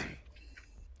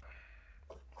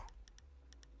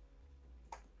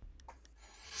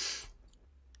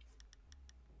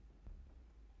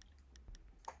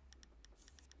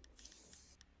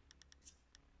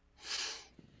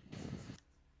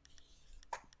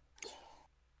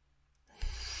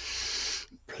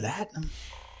 Platinum.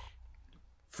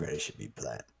 Phreddie should be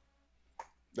plat.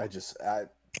 I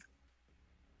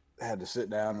had to sit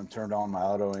down and turned on my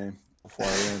auto aim before I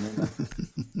ran in.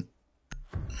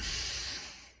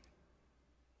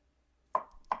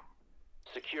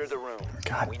 Secure the room.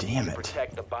 God We damn need to it.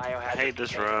 protect the biohazard I hate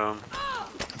this container. room.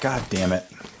 God damn it.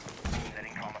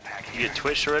 Sending trauma package. You get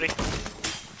twitched already?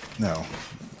 No.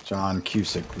 John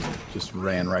Cusick just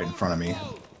ran right in front of me.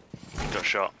 Got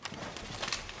shot.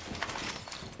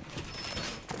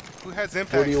 Who has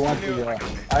impact? Where do you want the?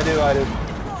 I do.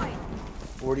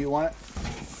 Where do you want it?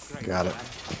 Got it.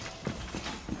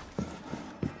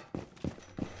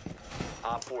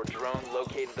 Op 4 drone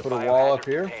located the Put a wall up biohazard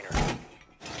here? container.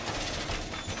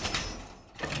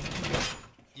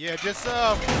 Yeah, just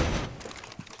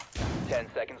 10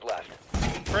 seconds left.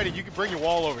 Phreddie, you can bring your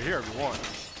wall over here if you want.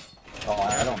 Oh,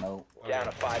 I don't know. Down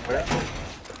to 5 seconds.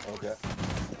 Okay.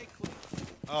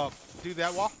 Do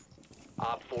that wall.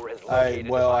 Op 4 has located the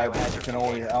biohazard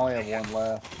container. I only have one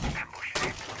left.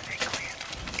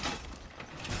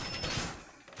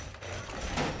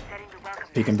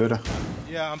 Peeking Buddha.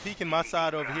 Yeah, I'm peeking my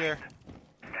side over here.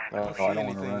 Oh, don't see I don't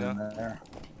want to anything, run in though. there.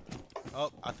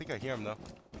 Oh, I think I hear him though.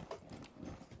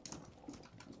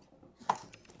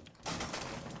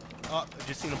 Oh, I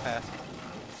just seen him pass.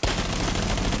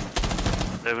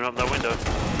 Open up that window.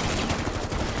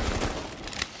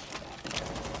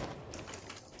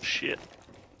 Shit.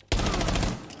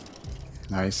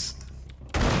 Nice.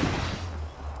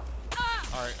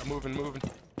 Alright, I'm moving.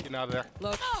 Getting out of there.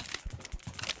 Look.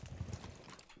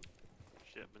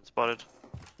 Shit, been spotted.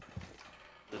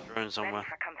 There's a drone somewhere.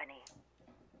 For company.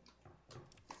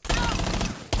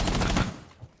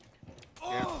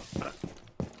 Yeah.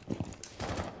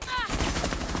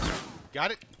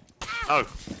 Got it? Oh,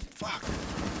 Fuck.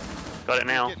 got it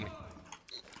now. Get me.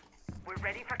 We're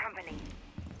ready for company.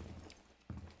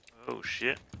 Oh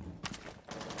shit.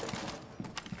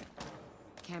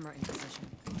 Camera in position.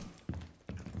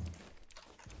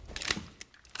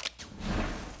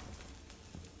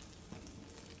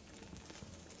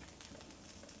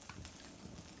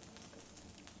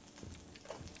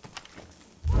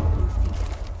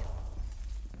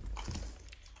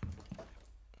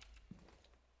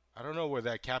 I don't know where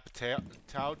that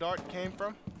Capitao dart came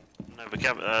from. No,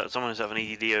 but someone's having an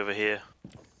EDD over here.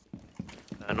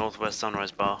 Northwest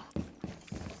Sunrise Bar.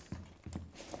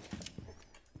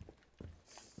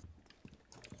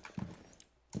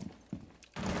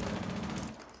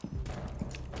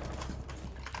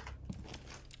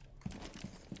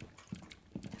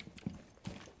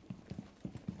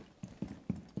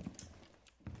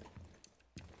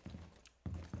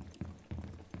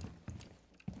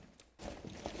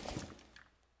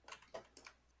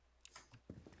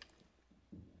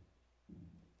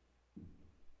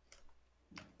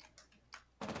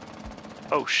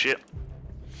 Oh shit.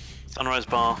 Sunrise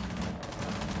Bar.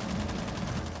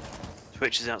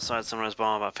 Twitch is outside Sunrise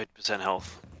Bar, about 50%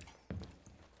 health.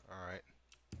 Alright.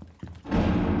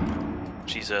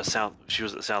 She was at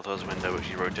the southwest window, but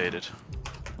she rotated.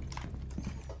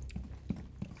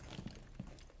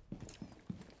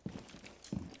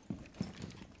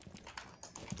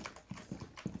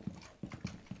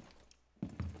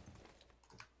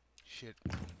 Shit.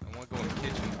 I want to go in the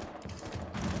kitchen.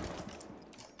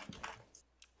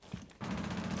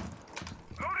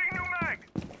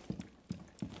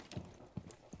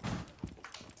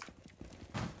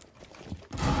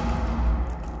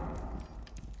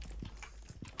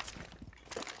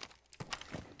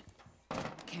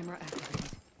 Camera activated.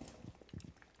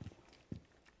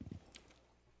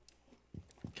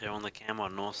 Okay, on the cam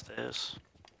on north stairs.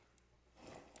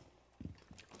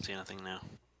 Don't see anything now.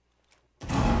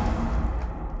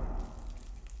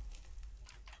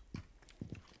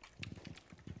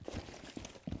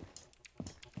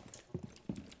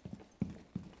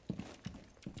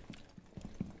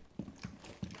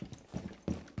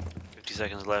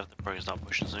 Seconds left, the probably start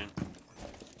pushing soon.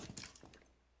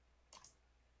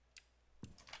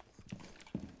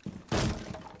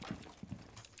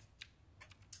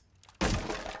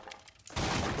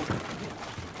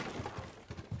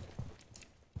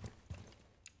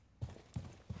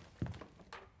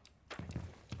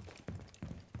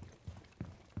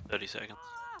 Seconds.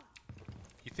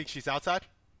 You think she's outside?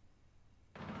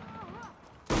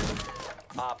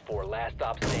 Op 4, last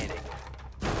stop standing.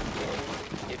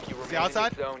 If you remain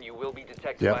outside? in the zone, you will be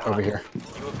detected Yep, by over hostiles. here.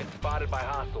 You have been spotted by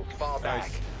hostiles. Fall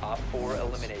back. Op 4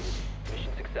 eliminated.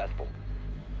 Mission successful.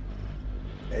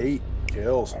 8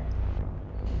 kills.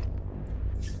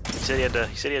 He said he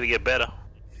had to get better.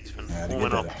 He's been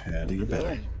warming up. Had to get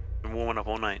better. Been warming up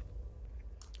all night.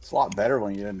 It's a lot better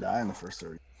when you didn't die in the first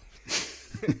 30.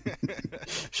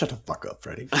 Shut the fuck up,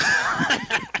 Phreddie.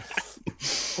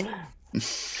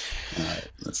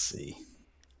 Alright, let's see.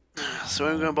 So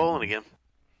we're going bowling again.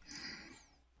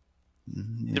 Yeah,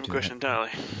 Different question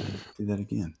entirely. Do that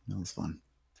again. That was fun.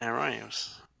 Alright, it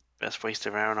was best waste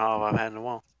of an hour and a half I've had in a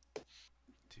while.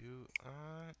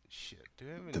 Shit. Do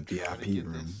I even The try to VIP get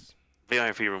room. this?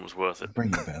 VIP room was worth it.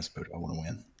 Bring your best, but I want to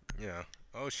win. Yeah.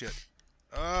 Oh shit.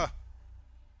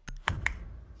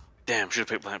 Damn, should have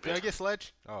picked Plant Did I Pit. get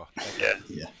sledge? Oh. Yeah.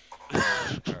 Yeah.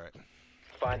 Alright.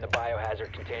 Find the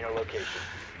biohazard container location.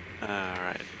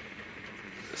 Alright.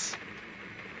 This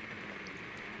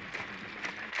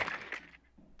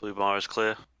blue bar is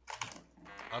clear.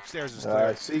 Upstairs is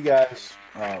clear. See you guys.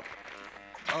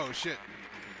 Oh shit.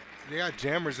 They got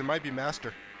jammers. It might be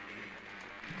master.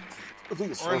 I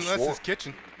think it's Or first unless floor. it's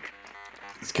kitchen.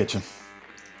 It's kitchen.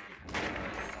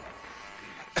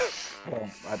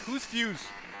 Who's fuse?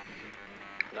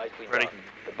 Nicely Ready? done.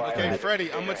 The biohazard Okay, Phreddie, I'm container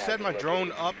gonna has set been my drone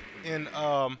located.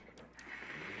 up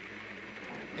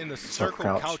in the circle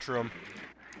couch. couch room,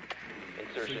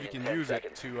 so Insertion you in can 10 use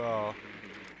seconds. it to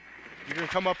you're gonna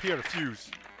come up here to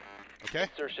fuse. Okay?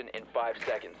 Insertion in 5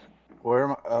 seconds. Where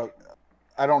am I?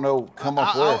 I don't know. Come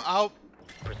up where?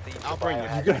 Proceed to I'll bring you. You're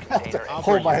biohazard gonna have to container and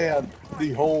hold my proceed. hand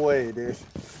the whole way, dude.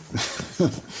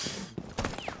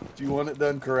 Do you want it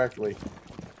done correctly?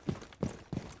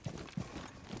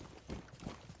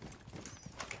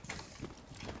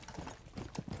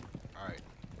 Alright.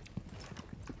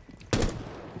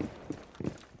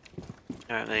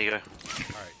 Alright, there you go.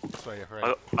 Alright, so yeah,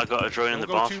 right. I got a drone in the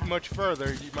Don't go bath. too much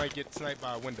further, you might get sniped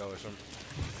by a window or something.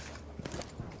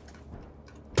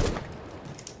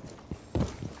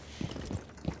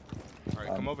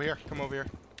 Alright, come over here, come over here.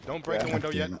 Don't break Yeah, the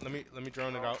window yet. damn it. Let me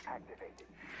drone it out.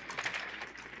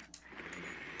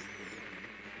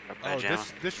 No Oh, jammer.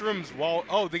 this room's wall.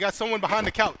 Oh, they got someone behind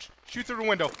the couch. Shoot through the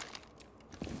window.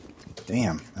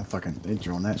 Damn, they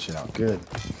drilling that shit out good.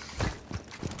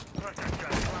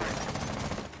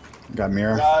 Got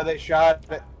mirror. They shot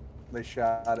it. They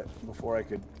shot it before I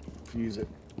could fuse it.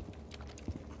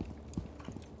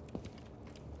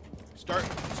 Start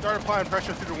applying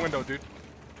pressure through the window, dude.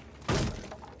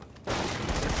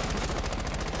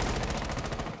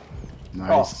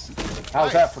 Nice. Oh,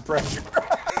 how's that for pressure?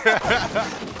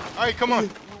 All right, come on.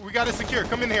 We got it secure.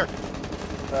 Come in here.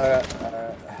 I'm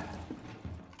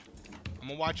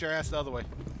gonna watch your ass the other way.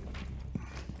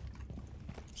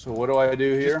 So what do I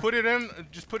do here? Just put it in.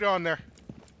 Just put it on there.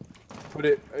 Put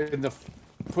it in the.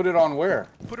 Put it on where?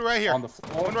 Put it right here. On the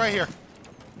floor. One right here.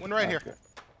 One right here. Okay.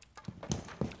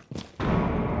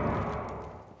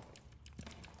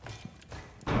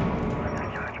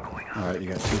 Alright, you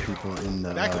got 2 people in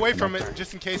the. Back away from connector. it,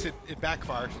 just in case it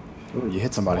backfires. Ooh, you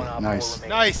hit somebody. One op Nice. four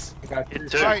Nice.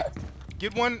 Hit 2. All right,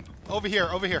 get one over here.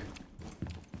 Over here.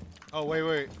 Oh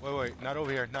wait. Not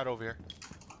over here. Not over here.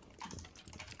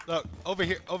 Look, over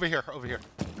here. Over here. Over here.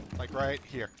 Like right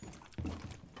here.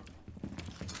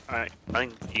 Alright, I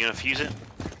think you're gonna fuse it.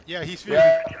 Yeah, he's fusing.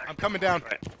 I'm coming down.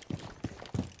 Right.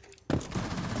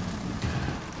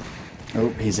 Oh,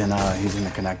 he's in the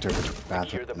connector between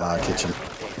Secure the bathroom, kitchen.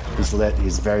 biohazard container. He's lit.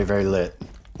 He's very, very lit.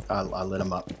 I lit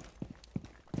him up.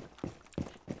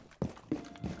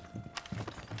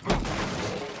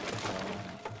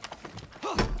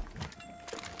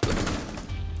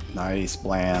 Nice,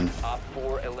 Bland. Op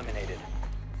 4 eliminated.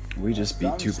 We just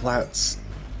beat 2 plats.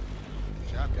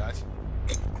 Good job, guys.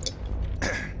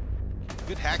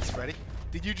 Good hacks, Phreddie.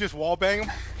 Did you just wall bang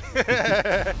him?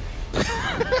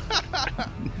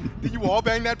 Did you wall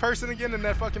bang that person again in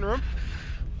that fucking room?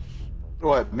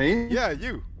 What, me? Yeah,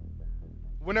 you.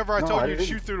 Whenever I No, told I you to didn't.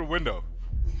 shoot through the window.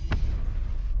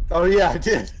 Oh yeah, I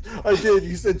did. I did.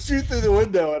 You said shoot through the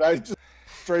window, and I just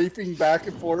strafing back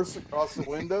and forth across the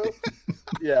window.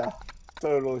 Yeah,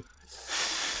 totally.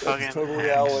 Fucking That's totally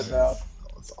how it went down.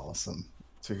 That was awesome.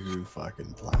 2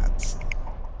 fucking plats.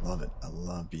 Love it. I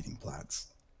love beating plats.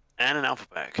 And an alpha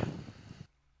pack.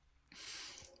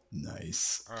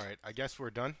 Nice. All right, I guess we're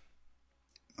done.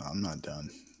 I'm not done.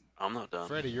 I'm not done.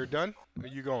 Phreddie, you're done? Or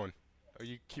you going? Or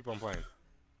you keep on playing?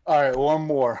 All right, one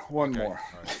more. One Okay, more.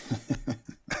 all right.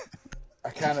 I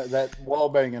kind of that wall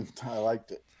banging. I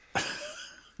liked it.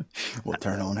 We'll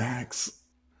turn on hacks.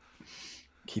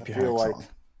 Keep your I feel hacks like- on.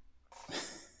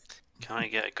 Can I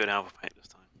get a good alpha pack this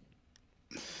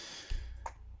time?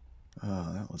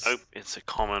 Oh, that was. Oh, it's a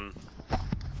common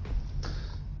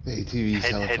ATV's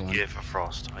hella fun. headgear for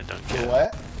Frost. I don't The care.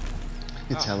 what?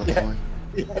 It's hella Yeah. fun.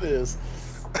 Yeah, it is.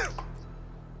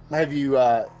 Have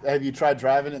you tried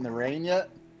driving in the rain yet?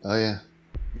 Oh yeah.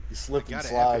 You slip and Got an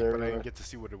slide epic, but I everywhere. didn't get to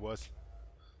see what it was.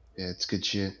 Yeah, it's good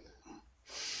shit.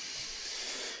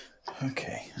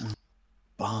 Okay.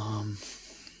 Bomb.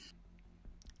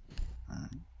 Alright.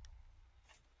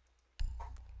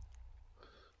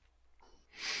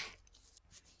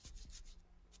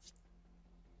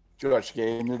 Did you watch the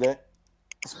game today?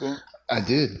 Spoon? I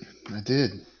did.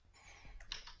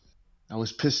 I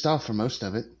was pissed off for most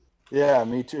of it. Yeah,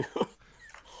 me too.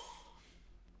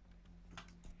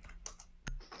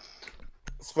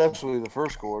 Especially the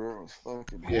first quarter. It was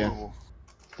fucking Yeah. horrible.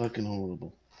 Fucking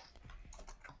horrible.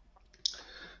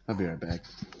 I'll be right back.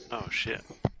 Oh shit.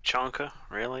 Chonka?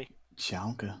 Really?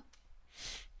 Chonka.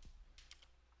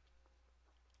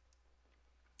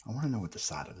 I want to know what the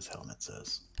side of his helmet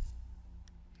says.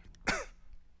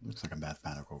 Looks like a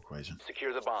mathematical equation.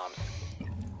 Secure the bombs.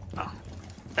 Oh.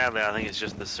 Sadly, I think it's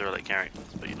just the Cyrillic characters,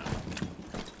 but you know.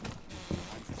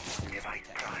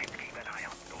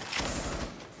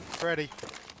 Phreddie,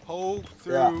 hold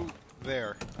through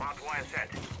there.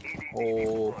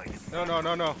 Oh.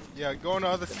 No. Yeah, go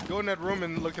in that room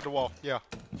and look at the wall. Yeah.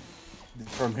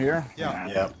 From here?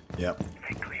 Yeah. Yep.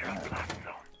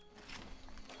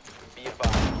 Be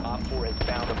advised, Op 4 has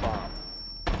found a bomb.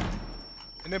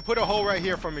 And then put a hole right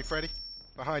here for me, Phreddie.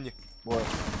 Behind you. What?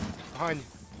 Behind you.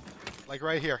 Like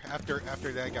right here, after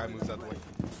that guy moves out of the way.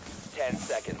 10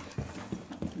 seconds.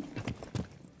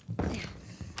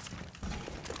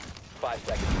 5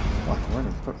 seconds. Fuck, where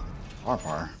did I put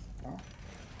bar?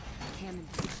 Cam in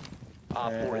position.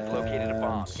 Op 4 has located a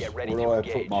bomb. Get ready Where to do I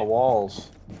engage. put my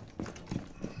walls?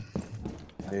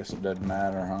 I guess it doesn't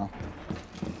matter, huh?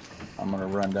 I'm gonna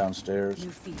run downstairs.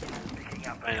 New feed.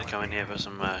 I'm gonna come in here for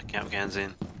some camp cans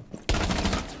in.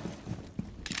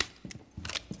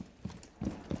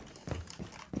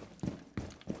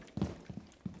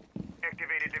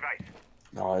 Activated device.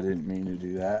 Oh, I didn't mean to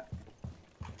do that.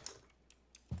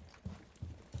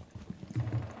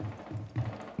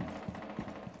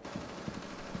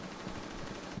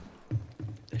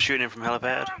 They're shooting in from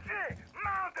helipad.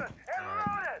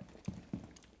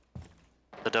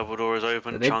 The double door is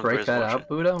open. Did they Chonker break is that watching. out,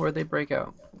 Buddha? Where'd they break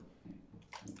out?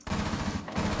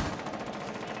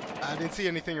 I didn't see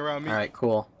anything around me. Alright,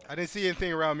 cool. I didn't see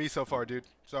anything around me so far, dude.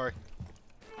 Sorry.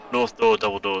 North door,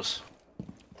 double doors.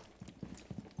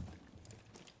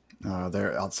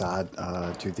 They're outside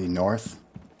to the north.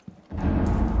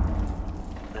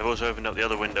 They've also opened up the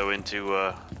other window into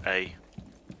A.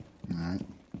 Alright.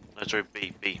 No, sorry,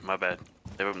 B, my bad.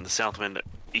 They've opened the south window,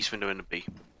 east window into B.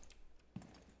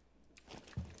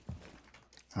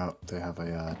 Oh, they have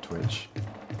a Twitch.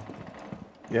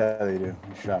 Yeah, they do. You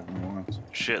shot me once.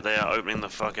 Shit, they are opening the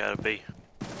fuck out of B.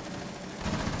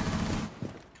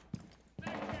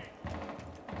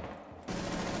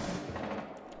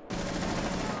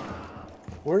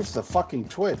 Where's the fucking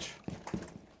Twitch?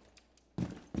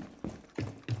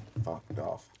 Fucked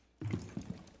off.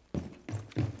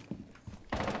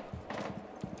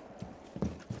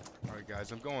 Alright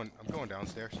guys, I'm going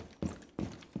downstairs.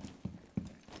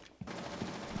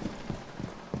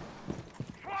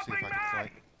 See if I can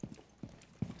flank.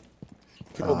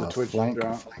 Kill the Twitch flank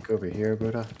drop. over here,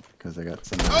 Buddha, because they got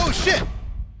some. Oh shit!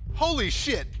 Holy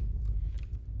shit!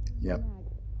 Yep.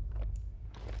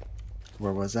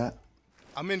 Where was that?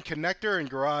 I'm in connector and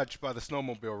garage by the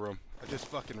snowmobile room. I just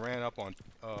fucking ran up on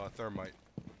thermite.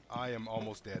 I am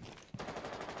almost dead.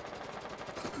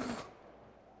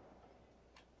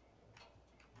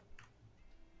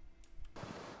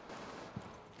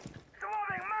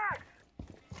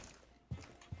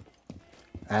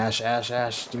 Ash,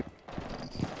 dude.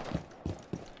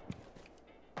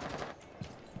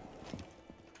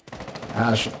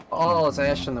 Ash. Oh, it's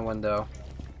Ash in the window.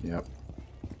 Yep.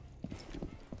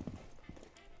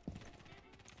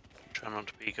 Try not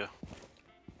to peek her.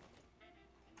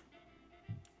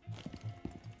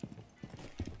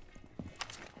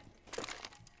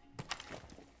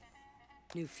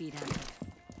 New feed active.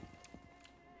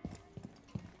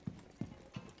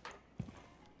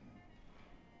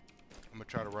 I'm gonna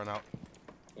try to run out.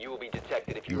 You will be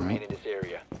detected if you remain in this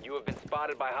area. You have been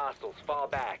spotted by hostiles. Fall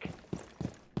back.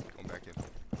 Going back in.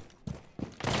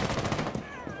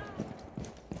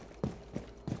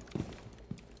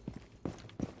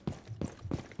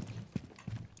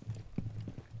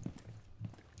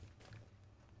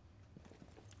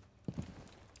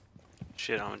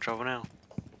 Shit, I'm in trouble now.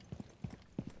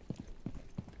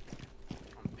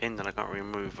 I'm pinned and I can't really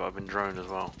move, but I've been droned as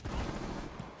well.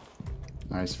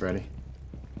 Nice, Phreddie.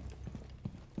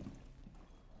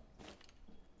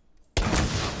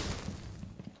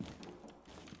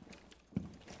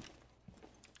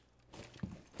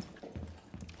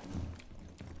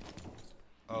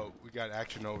 Oh, we got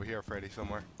action over here, Phreddie,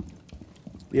 somewhere.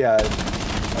 Yeah, I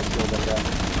killed that guy.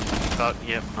 Fuck,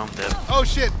 yep, I'm dead. Oh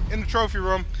shit! In the trophy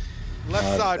room.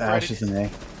 Left side, Ash Phreddie. is in A.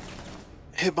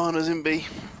 Hibana's in B.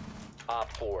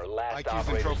 Op 4, last IQ's in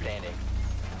operator trophy. standing.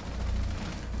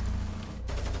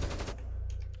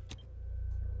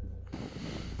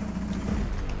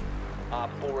 Op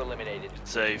 4 eliminated.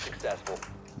 Save. Successful.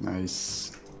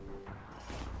 Nice.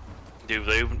 Dude,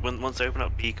 once they opened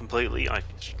up B completely, I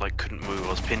like couldn't move. I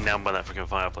was pinned down by that freaking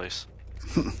fireplace.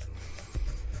 It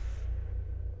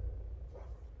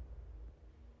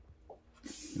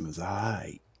was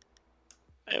aight.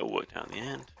 It all worked out in the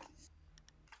end.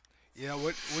 Yeah,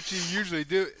 what you usually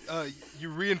do, you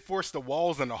reinforce the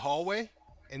walls in the hallway,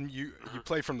 and you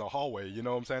play from the hallway. You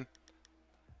know what I'm saying?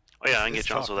 Oh yeah, I can It's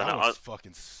get chance tough. with that. That was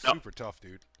fucking super tough,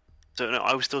 dude. So no,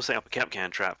 I was still setting up a cap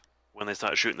can trap when they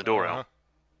started shooting the door out.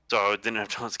 So I didn't have a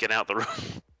chance to get out the room.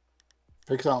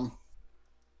 Pick something.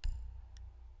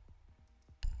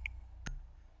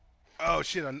 Oh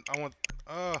shit! I want.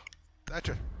 That's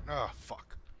a. Oh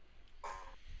fuck.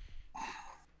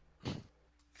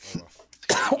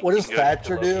 What does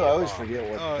Thatcher do? I always forget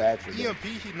what Thatcher does. EMP.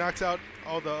 He knocks out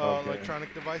all the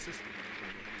electronic devices.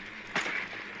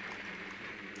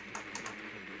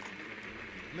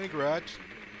 Mini garage.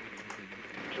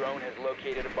 Drone has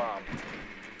located a bomb.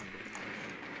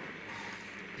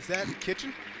 Is that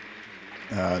kitchen?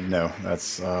 No,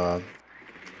 that's Poker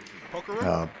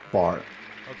room? Bar.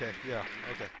 Okay, yeah,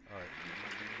 okay, alright.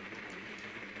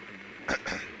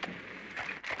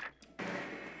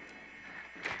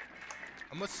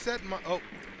 I'm gonna set my... Oh,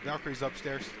 Valkyrie's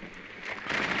upstairs.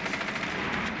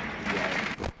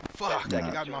 Fuck, I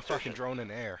got my fucking drone in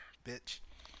the air, bitch.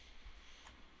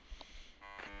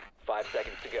 5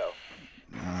 seconds to go.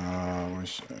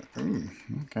 Ooh,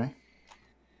 okay.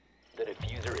 The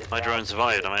diffuser is My drone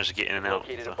survived. I managed to get in and out.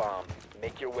 located a bomb.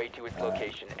 Make your way to its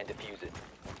location and defuse it.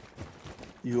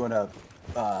 You wanna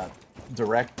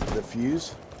direct the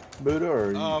fuse, Buddha,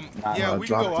 or yeah, we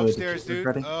can go upstairs, dude.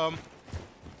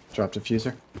 Drop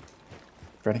diffuser.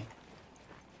 Phreddie.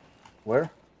 Where?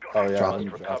 Oh yeah. Drop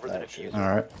recover the diffuser.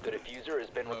 All right. The diffuser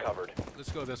has been recovered.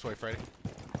 Let's go this way, Phreddie.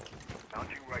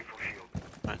 Mounting rifle shield.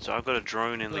 Right, so I've got a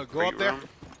drone in the go up there. room.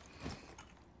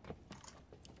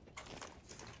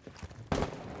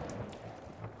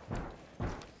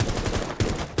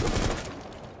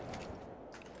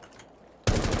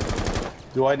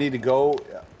 Do I need to go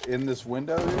in this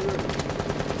window here?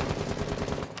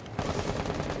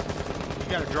 You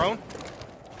got a drone?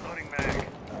 Loading mag.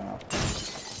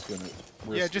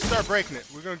 Yeah, just start breaking it.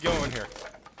 We're gonna go in here.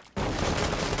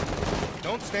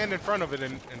 Don't stand in front of it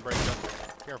and break it up.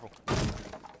 Careful.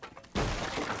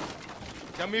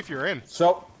 Tell me if you're in.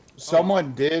 So,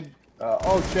 someone did.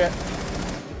 Oh shit.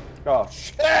 Oh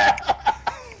shit.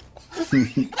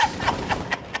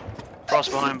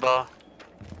 Frost behind bar.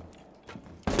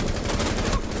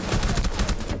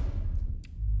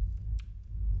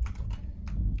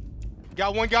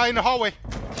 Got one guy in the hallway.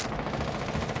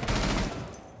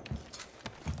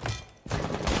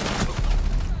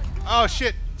 Oh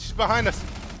shit, she's behind us.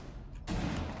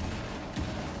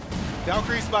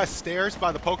 Valkyrie's by stairs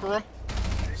by the poker room.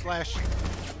 /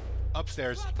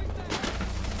 upstairs. She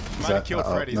might have killed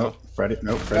Phreddie though. Phreddie,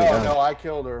 no, Phreddie. No, I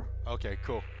killed her. Okay,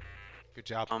 cool. Good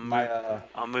job. I'm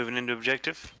moving into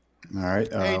objective. All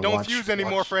right. Hey, don't fuse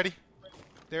anymore, Phreddie.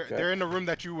 They're in the room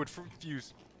that you would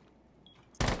fuse.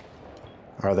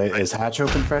 Are they? Is hatch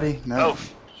open, Phreddie? No. Oh.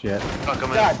 Shit. Fuck,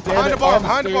 I'm God in. damn Behind it, the bar, on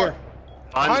behind the bar.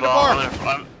 Behind Behind the the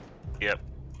bar. bar. Yep.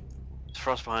 It's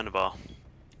Frost behind the bar.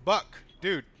 Buck,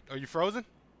 dude, are you frozen?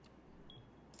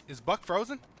 Is Buck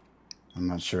frozen? I'm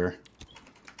not sure.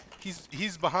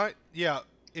 He's behind. Yeah,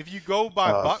 if you go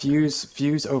by Buck.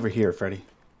 Fuse over here, Phreddie.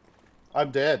 I'm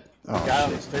dead. The Oh, guy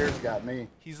on the shit. stairs got me.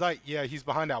 He's like, yeah, he's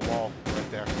behind that wall right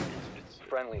there.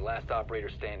 Friendly, last operator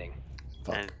standing.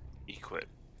 Fuck. And equip.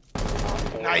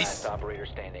 Nice. Last operator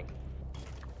standing.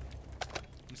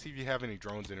 Let's see if you have any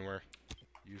drones anywhere.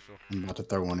 Useful. I'm about to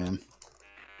throw one in.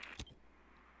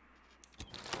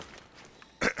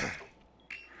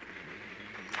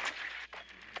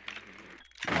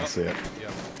 I see it.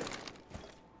 Yep.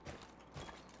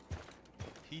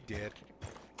 He did.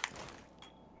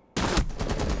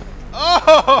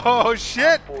 Oh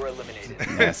shit! 4 eliminated.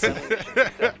 Yes. Mission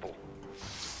successful.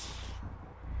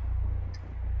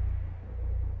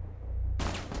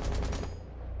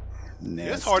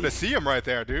 Nasty. It's hard to see him right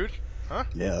there, dude. Huh?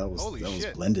 Yeah, that was Holy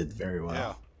shit. blended very well.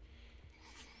 Yeah.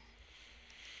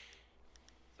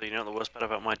 So you know what the worst part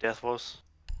about my death was?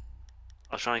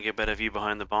 I was trying to get a better view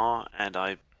behind the bar, and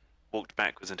I walked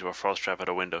backwards into a frost trap at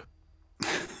a window.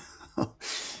 Yeah.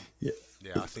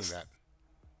 Yeah, I seen that.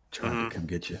 Trying to come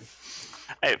get you.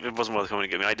 Hey, it wasn't worth coming to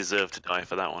get me. I deserved to die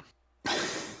for that one.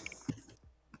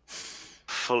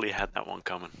 Fully had that one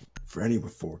coming. Phreddie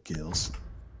with 4 kills.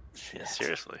 Yeah,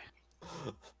 seriously.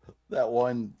 That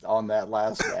one on that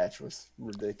last match was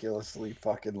ridiculously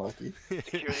fucking lucky.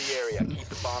 Secure the area. Keep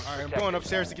the bombs Alright, I'm protected. going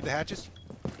upstairs to get the hatches.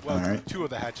 Well, Alright. 2 of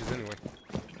the hatches anyway.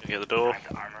 Get the door.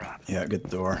 Yeah, get the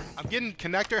door. I'm getting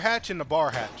connector hatch and the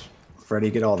bar hatch.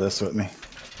 Phreddie, get all this with me.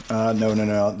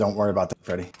 No. Don't worry about that,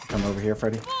 Phreddie. Come over here,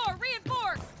 Phreddie. Floor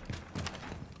reinforced.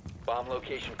 Bomb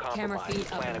location Camera compromised.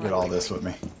 feed up. Plan Get all this with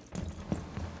me.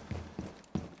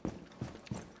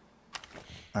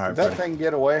 All right, Did that Phreddie. thing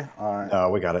get away? Alright. No,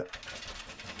 we got it.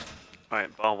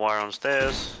 Alright, barbed wire on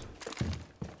stairs.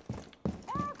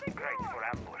 Great for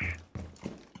ambush.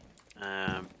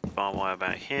 Barbed wire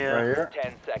back here. Right here.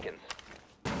 10 seconds.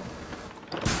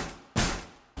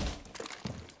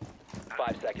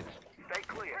 5 seconds. Stay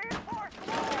clear.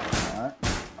 Alright.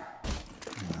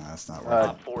 That's not working.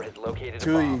 Op 4 has located a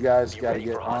Two of bomb. you guys Be gotta ready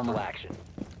get for hostile armor. action.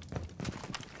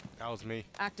 That was me.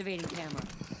 Activating camera.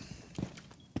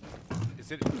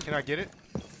 Is it? Can I get it?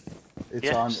 It's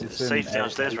Yeah, on. it's It's safe in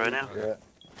downstairs right now. Yeah.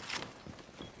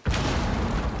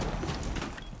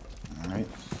 All right.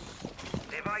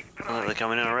 Oh, they're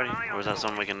coming in already? Or is that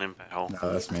something we can impact? Oh.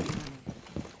 No, that's me.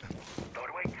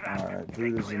 Alright,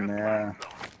 Buddha's in there.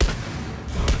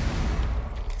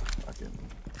 Fucking.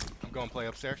 I'm going to play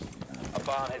upstairs. A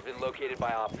bomb has been located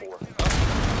by Op 4.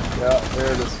 Yeah,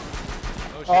 there it is.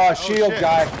 Oh, shit. Oh, shield shit.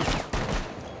 guy.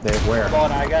 They where?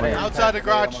 Hold on, I got it. Outside the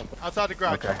garage. Outside the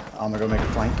garage. Okay, I'm gonna go make a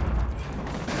flank.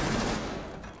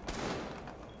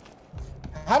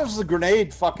 How does the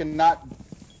grenade fucking not?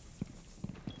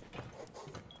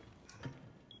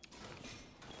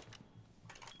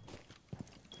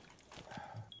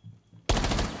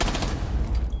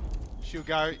 Shoot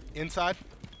guy inside.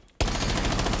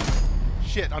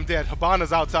 Shit, I'm dead.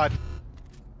 Habana's outside.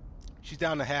 She's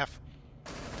down to half.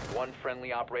 One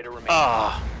friendly operator remains.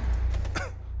 Ah!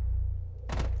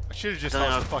 I should have just Don't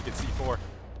tossed know. the fucking C4.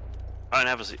 I don't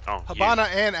have a seat. Oh, you. Habana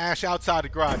and Ash outside the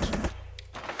garage.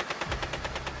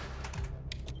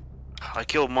 I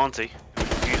killed Monty. It was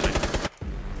confusing.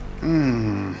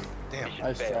 Damn. Mission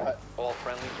Nice failed. try. All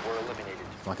friendlies were eliminated.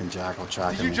 Fucking Jackal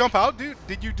tracking Did you me. jump out, dude?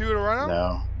 Did you do it right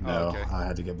now? No, Oh, okay. I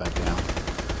had to get back down.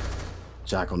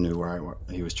 Jackal knew where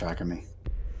he was tracking me.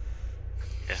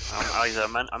 Yeah,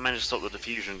 I managed to stop the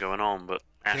diffusion going on, but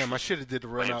Ash Damn, I was should have did the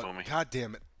run waiting out. for me. God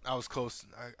damn it. I was close.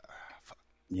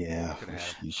 Yeah. Could've had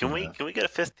him. You should have. Can we get a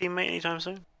fifth teammate anytime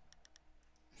soon?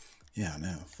 Yeah,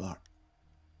 no, fuck.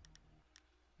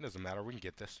 It doesn't matter. We can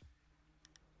get this.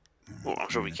 Well, I'm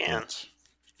sure we Yeah, can. that's-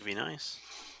 It'd be nice.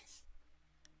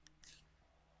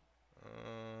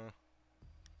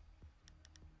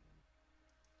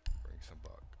 Bring some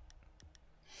buck.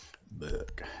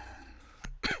 Buck.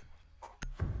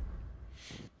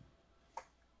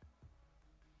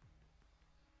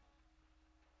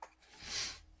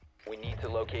 We need to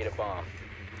locate a bomb.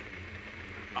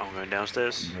 I'm going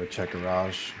downstairs. Go check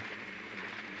garage.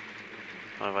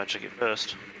 How if I check it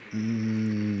first?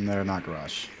 No, not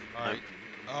garage. Alright.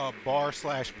 Bar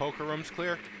 / poker room's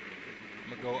clear. I'm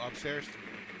gonna go upstairs.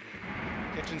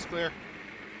 Kitchen's clear.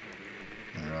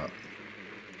 They're up.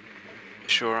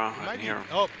 Sure, I Might can be- hear him.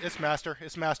 Oh, it's master.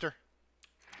 It's master.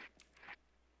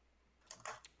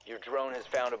 Your drone has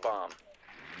found a bomb.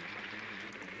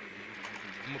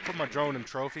 I'm gonna put my drone in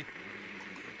trophy.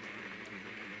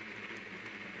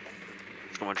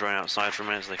 Just got my drone outside for a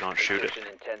minute so they can't shoot it. Insertion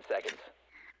in 10 seconds.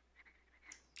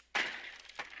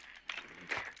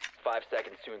 5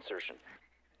 seconds to insertion.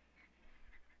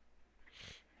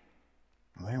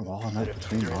 Are they walling up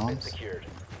between Diffuser has been bombs? secured.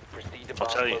 Proceed to I'll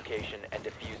tell bomb you. location and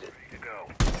defuse it.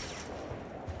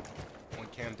 One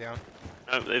cam down.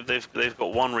 No, they've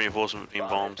got one reinforcement between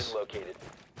Bomb has bombs, been located.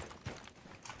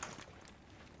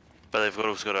 but they've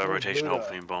also got a Where's rotation Buddha? hold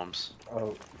between bombs.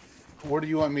 Oh, where do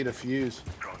you want me to fuse?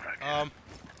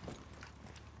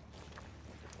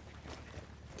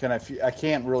 Can I? I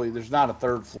can't really. There's not a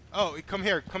third floor. Oh, come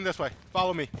here. Come this way.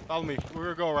 Follow me. Follow me. We're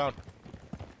gonna go around.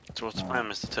 So what's the plan,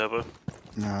 Mr. Turbo?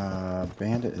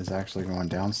 Bandit is actually going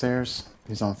downstairs.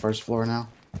 He's on first floor now.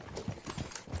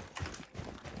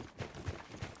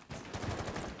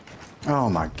 Oh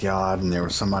my god, and there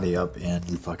was somebody up in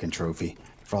fucking trophy.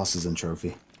 Frost is in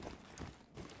trophy.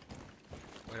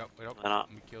 Wait up. Wait up. They're not.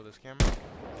 Let me kill this camera.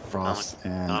 Frost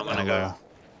and I'm gonna go.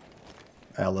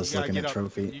 Ella's You gotta looking get at up.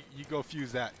 trophy. You go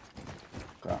fuse that.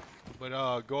 Okay.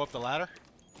 But go up the ladder.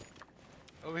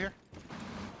 Over here.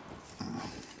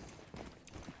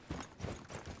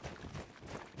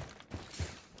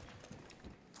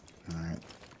 Alright.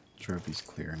 Trophy's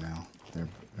clear now. They're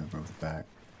both back.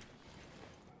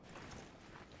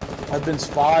 I've been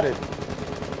spotted.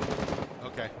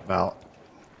 Okay. Val.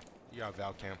 You got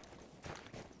Val cam.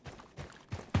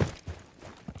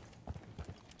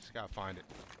 Just gotta find it.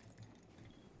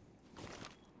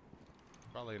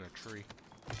 Probably in a tree.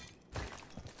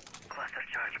 Cluster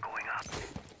charge going up.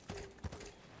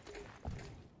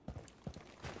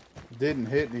 Didn't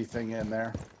hit anything in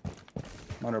there.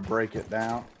 I'm gonna break it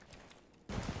down.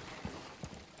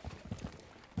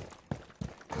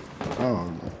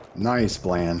 Oh, nice,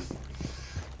 Bland.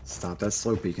 Stop that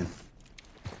slow peeking.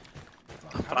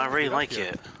 But I really Get up like here.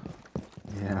 it.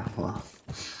 Yeah, well.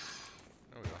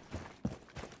 There we go.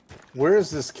 Where is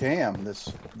this cam? This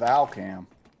Val cam?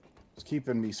 It's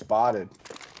keeping me spotted.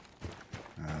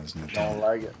 There's no Don't time.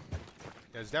 like it.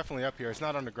 Yeah, it's definitely up here. It's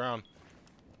not on the ground.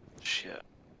 Shit.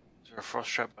 Is there a frost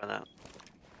trap by that?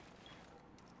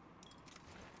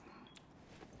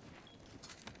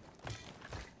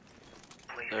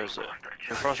 Placing There's a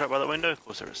frost trap by that window? Of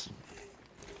course there is.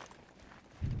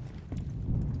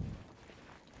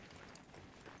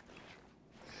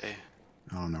 Okay.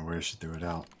 I don't know where she threw it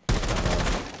out.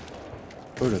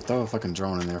 Buddha, throw a fucking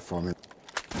drone in there for me.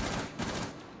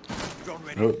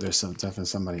 Oh, there's definitely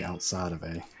somebody outside of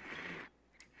A.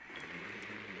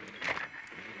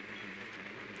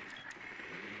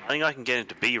 I think I can get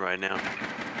into B right now.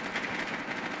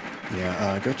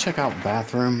 Yeah, go check out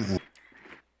bathroom. And...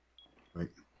 Wait.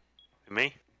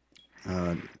 Me?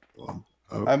 Well,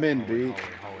 oh. I'm in B.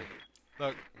 Hallway.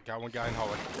 Look, got one guy in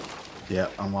hallway. Yeah,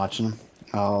 I'm watching him.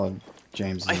 Oh,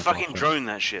 James. I fucking droned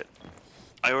that shit.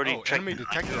 I already checked. Enemy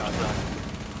detected outside.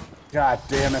 God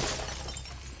damn it.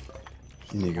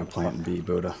 You need to go plant in B,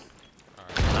 Buddha.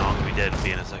 No, I'm gonna be dead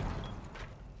in a sec.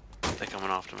 They're coming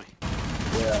after me.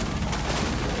 Yeah.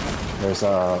 There's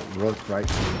a rook right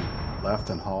to the left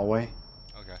in hallway.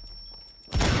 Okay.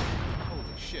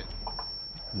 Holy shit.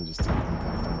 You just didn't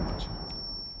impact that much.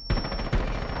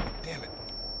 Damn it.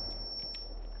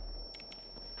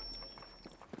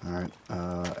 Alright,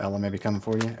 Ella may be coming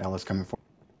for you. Ella's coming for you.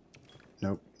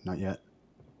 Nope, not yet.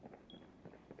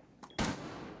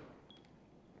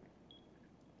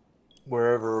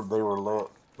 Wherever they were lit,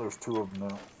 there's two of them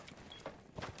now.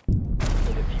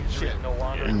 The diffuser is no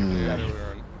longer in your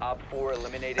possession. Op 4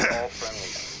 eliminated all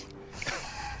friendlies.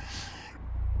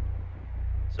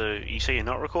 So, you say you're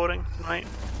not recording tonight,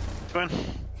 Twin?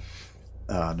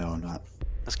 No, I'm not.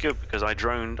 That's good, because I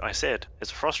droned, I said, there's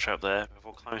a frost trap there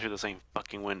before climbing through the same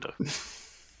fucking window.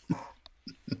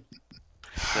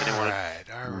 Alright.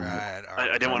 I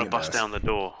didn't want to bust down the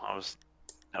door. That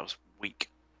was weak.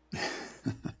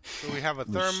 So we have a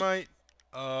thermite.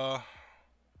 Got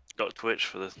Twitch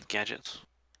for the gadgets.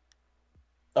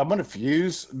 I'm gonna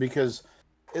fuse because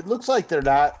it looks like they're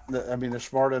not. I mean, they're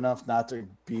smart enough not to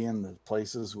be in the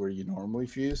places where you normally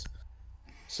fuse.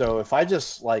 So if I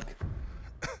just like,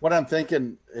 what I'm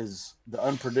thinking is the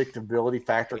unpredictability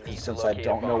factor. Since I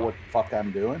don't know what the fuck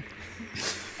I'm doing,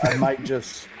 I might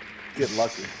just get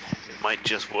lucky. Might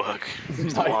just work.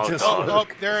 Might just work. Oh,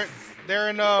 they're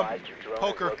in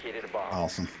poker.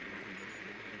 Awesome.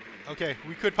 Okay,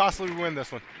 we could possibly win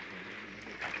this one.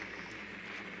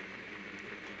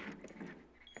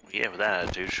 Yeah, with that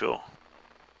attitude, sure.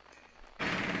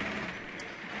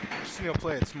 Just need to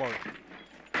play it smart.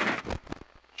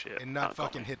 Shit. And not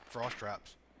fucking hit frost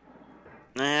traps.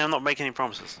 Nah, I'm not making any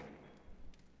promises.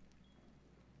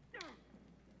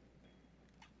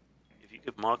 If you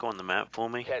could mark on the map for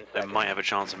me, I might have a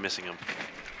chance of missing them.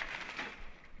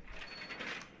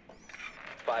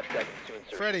 5 seconds to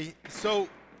insert. Phreddie, so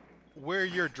where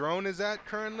your drone is at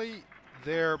currently,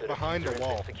 they're behind the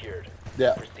wall. Secured.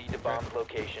 Yeah. Proceed to bomb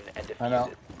location and defuse I know.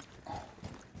 it.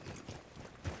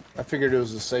 I figured it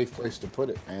was a safe place to put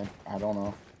it, man. I don't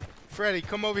know. Phreddie,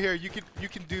 come over here. You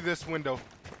can do this window,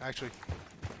 actually.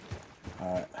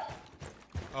 All right.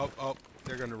 Oh,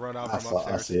 they're gonna run out from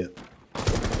upstairs. I see it.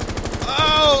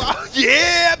 Oh,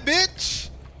 yeah, bitch.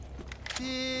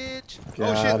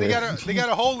 Oh shit, they got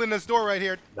a hole in this door right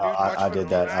here. No, Dude, I did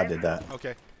that. I did that.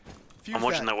 Okay. I'm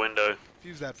watching that window.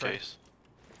 Fuse that, Phreddie.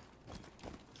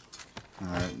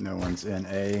 Alright, no one's in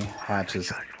A. Hatch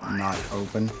is not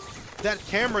open. That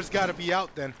camera's got to be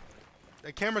out then.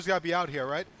 That camera's got to be out here,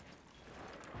 right?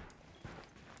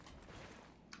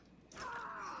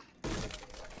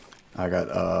 I got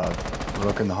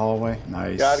Rook in the hallway.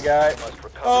 Nice. Got a guy.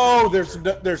 Oh,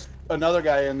 there's another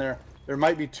guy in there. There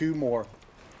might be two more.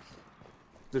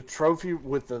 The trophy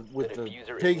with the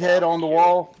pig head on the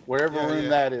wall, wherever room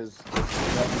that is.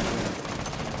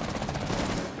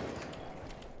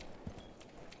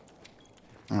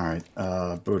 Alright,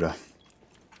 Buddha.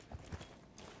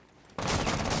 I'm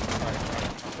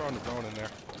throwing the drone in there.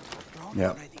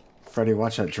 Yep. Phreddie,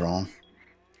 watch that drone.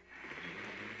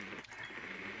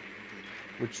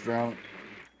 Which drone?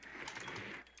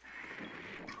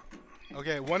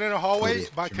 Okay, one in a hallway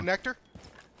by connector.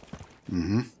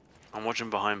 Mm-hmm. I'm watching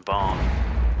behind barn.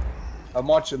 I'm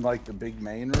watching like the big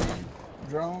main room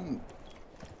drone.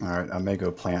 Alright, I may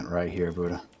go plant right here,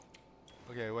 Buddha.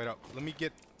 Okay, wait up. Let me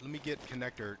get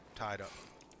connector tied up.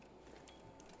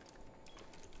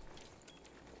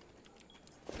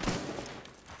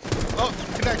 Oh,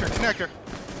 connector.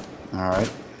 Alright.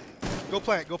 Go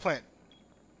plant.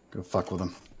 Go fuck with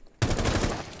him. Do you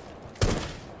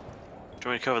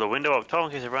want me to cover the window up top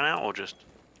in case they run out, or just?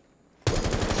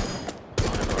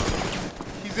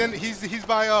 He's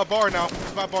by bar now.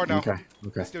 He's by bar now. Okay.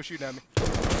 He's still shooting at me.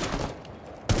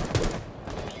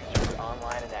 Diffuser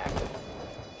online and active.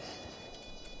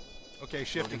 Okay,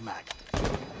 shifting.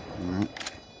 Alright.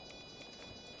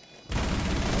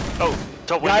 Oh,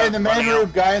 Top Guy window, in the main running room.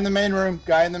 out. Guy in the main room.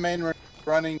 Guy in the main room.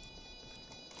 Running.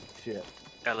 Shit.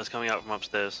 Ella's coming out from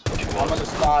upstairs. She I'm gonna was.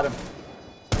 spot him.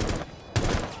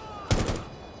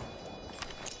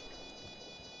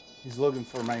 He's looking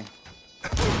for me.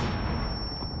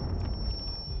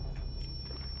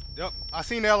 Yep, I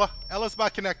seen Ella. Ella's by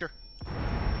connector.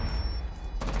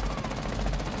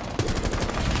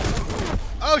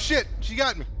 Oh shit, she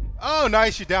got me. Oh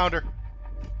nice, you downed her.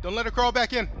 Don't let her crawl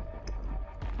back in.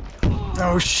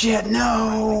 Oh shit,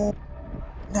 no!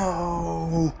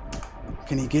 No!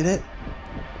 Can he get it?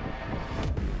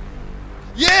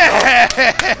 Yeah!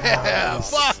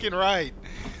 Nice. Fucking right.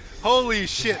 Holy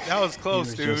shit, that was close,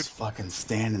 he was dude. just fucking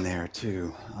standing there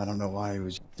too. I don't know why he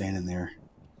was standing there.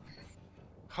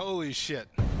 Holy shit.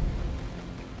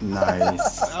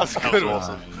 Nice. That was good.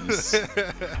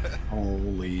 Nice.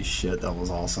 Holy shit, that was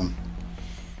awesome.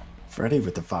 Phreddie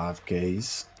with the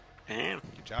 5Ks. Damn.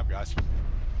 Good job, guys.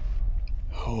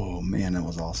 Oh man, that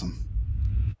was awesome.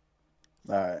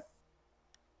 All right.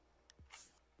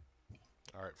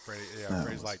 All right, Phreddie. Yeah,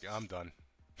 Phreddie's like, I'm done.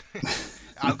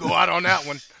 I'll go out on that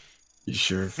one. You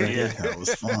sure, Phreddie? Yeah. That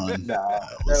was fun. Nah,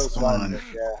 that was fun.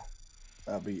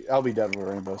 Yeah. I'll be done with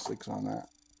Rainbow Six on that.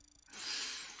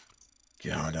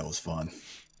 God, that was fun.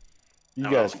 You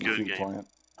That guys was a can good keep game. playing.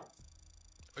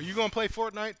 Are you gonna play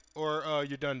Fortnite or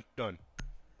you're done?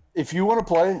 If you want to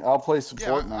play, I'll play some Yeah,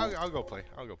 Fortnite. I'll go play.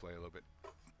 I'll go play a little bit.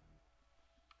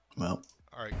 Well,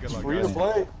 All right, good It's luck, free guys. to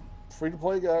play. Free to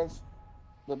play, guys.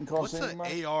 Doesn't What's cost any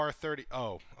money. the AR-30?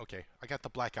 Oh, okay. I got the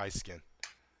Black Ice skin,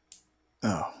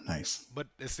 oh, nice. but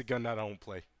it's the gun that I don't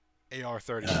play.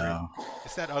 AR-33. Oh.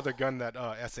 It's that other gun that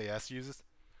SAS uses.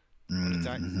 On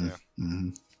attack. Mhm, Yeah.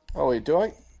 mhm. Oh wait, do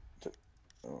I?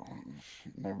 Oh,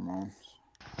 never mind.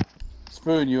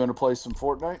 Spoon, you want to play some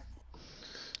Fortnite?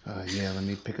 Yeah, let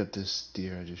me pick up this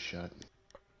deer I just shot.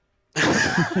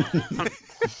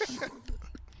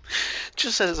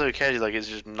 Just says it's okay, like it's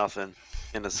just nothing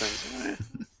in a sense. Eh,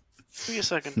 give me a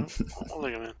second. I'll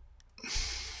look at it.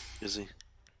 Busy.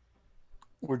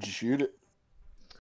 Where'd you shoot it?